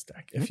tokens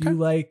deck. If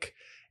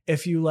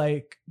you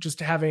like just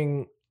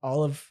having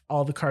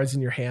all the cards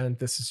in your hand,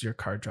 this is your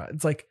card draw.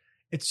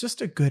 It's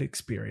just a good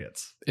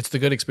experience. It's the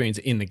good experience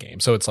in the game.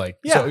 So it's like,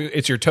 Yeah. so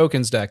it's your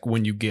tokens deck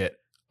when you get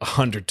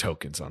 100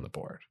 tokens on the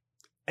board.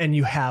 And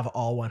you have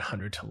all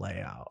 100 to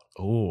lay out.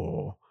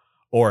 Oh,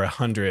 or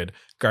 100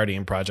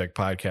 Guardian Project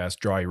Podcast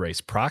Draw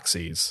Erase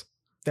proxies.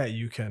 That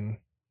you can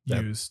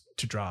use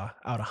to draw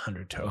out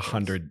 100 tokens.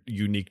 100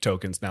 unique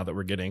tokens now that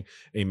we're getting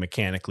a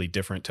mechanically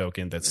different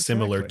token that's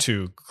similar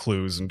to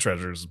clues and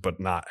treasures, but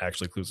not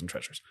actually clues and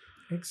treasures.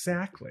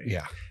 Exactly.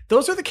 Yeah.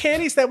 Those are the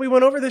candies that we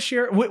went over this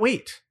year.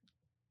 Wait.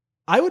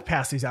 I would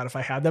pass these out if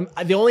I had them.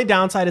 The only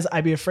downside is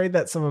I'd be afraid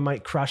that someone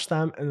might crush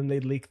them and then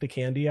they'd leak the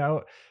candy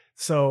out.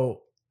 So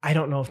I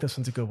don't know if this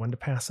one's a good one to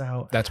pass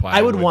out. That's why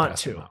I would want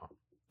pass to. them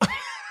out.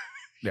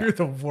 You're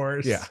the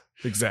worst. Yeah,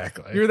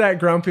 exactly. You're that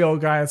grumpy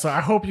old guy. So I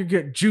hope you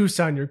get juice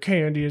on your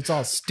candy. It's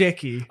all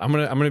sticky. I'm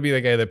gonna be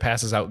the guy that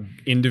passes out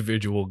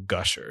individual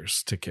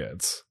gushers to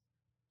kids.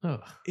 Oh.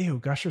 Ew,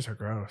 gushers are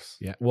gross.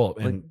 Yeah, well,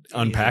 and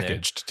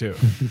unpackaged too.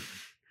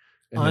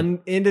 And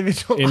then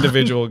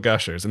individual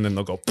gushers, and then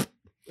they'll go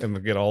and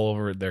they'll get all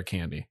over their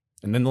candy,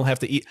 and then they'll have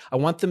to eat. I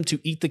want them to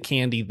eat the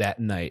candy that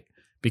night,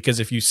 because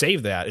if you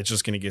save that, it's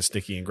just going to get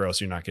sticky and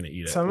gross. You're not going to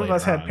eat it. Some of later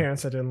us had on.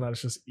 parents that didn't let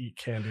us just eat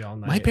candy all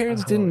night. My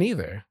parents didn't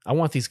either. I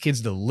want these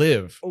kids to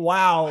live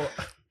Wow.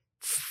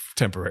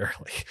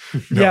 temporarily.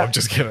 No, Yeah. I'm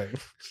just kidding.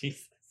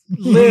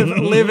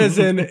 Live as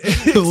in Live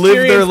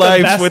experience their the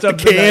life best with the of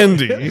night.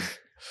 candy.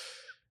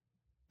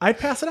 I'd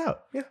pass it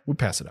out. Yeah. We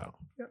pass it out.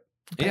 Yeah.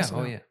 Pass it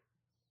out. Yeah.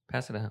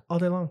 Pass it out. All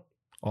day long.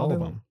 All day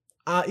of long.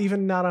 them.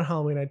 Even not on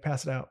Halloween, I'd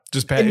pass it out.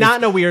 Just pass. And not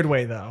in a weird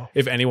way, though.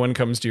 If anyone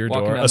comes to your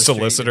Walking door, down a the street,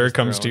 solicitor you just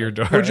comes throw to your it.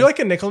 door. Would you like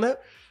a nickel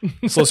nip?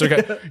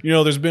 Solicitor guy,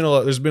 there's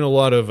been a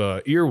lot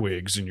of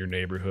earwigs in your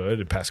neighborhood.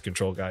 A pest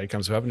control guy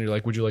comes up and you're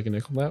like, would you like a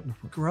nickel nap?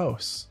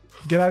 Gross.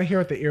 Get out of here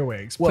with the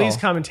earwigs. Well, Please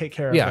come and take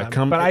care of yeah, them.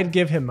 come- But I'd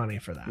give him money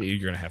for that.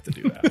 You're gonna have to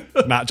do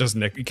that. Not just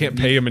nickel. You can't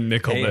pay him in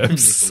nickel Hey,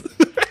 nips.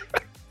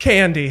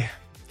 Candy.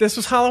 This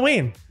was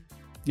Halloween.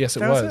 Yes,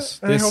 it That was.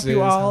 And I hope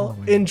you all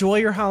Halloween. enjoy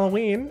your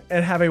Halloween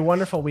and have a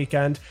wonderful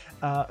weekend.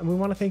 And we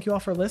want to thank you all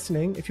for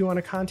listening. If you want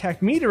to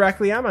contact me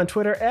directly, I'm on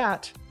Twitter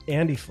at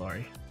Andy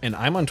Flory. And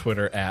I'm on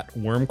Twitter at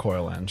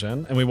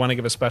WormCoilEngine. And we want to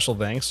give a special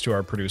thanks to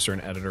our producer and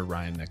editor,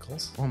 Ryan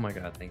Nichols. Oh my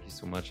God, thank you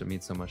so much. It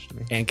means so much to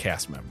me. And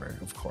cast member,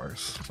 of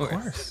course. Of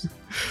course.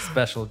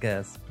 Special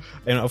guest.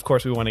 And of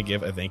course, we want to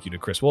give a thank you to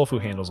Chris Wolf, who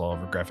handles all of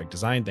our graphic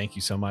design. Thank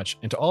you so much.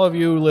 And to all of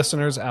you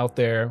listeners out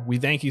there, we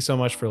thank you so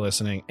much for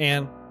listening.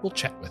 And we'll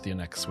chat with you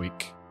next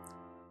week.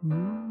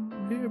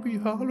 Happy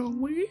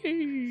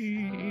Halloween.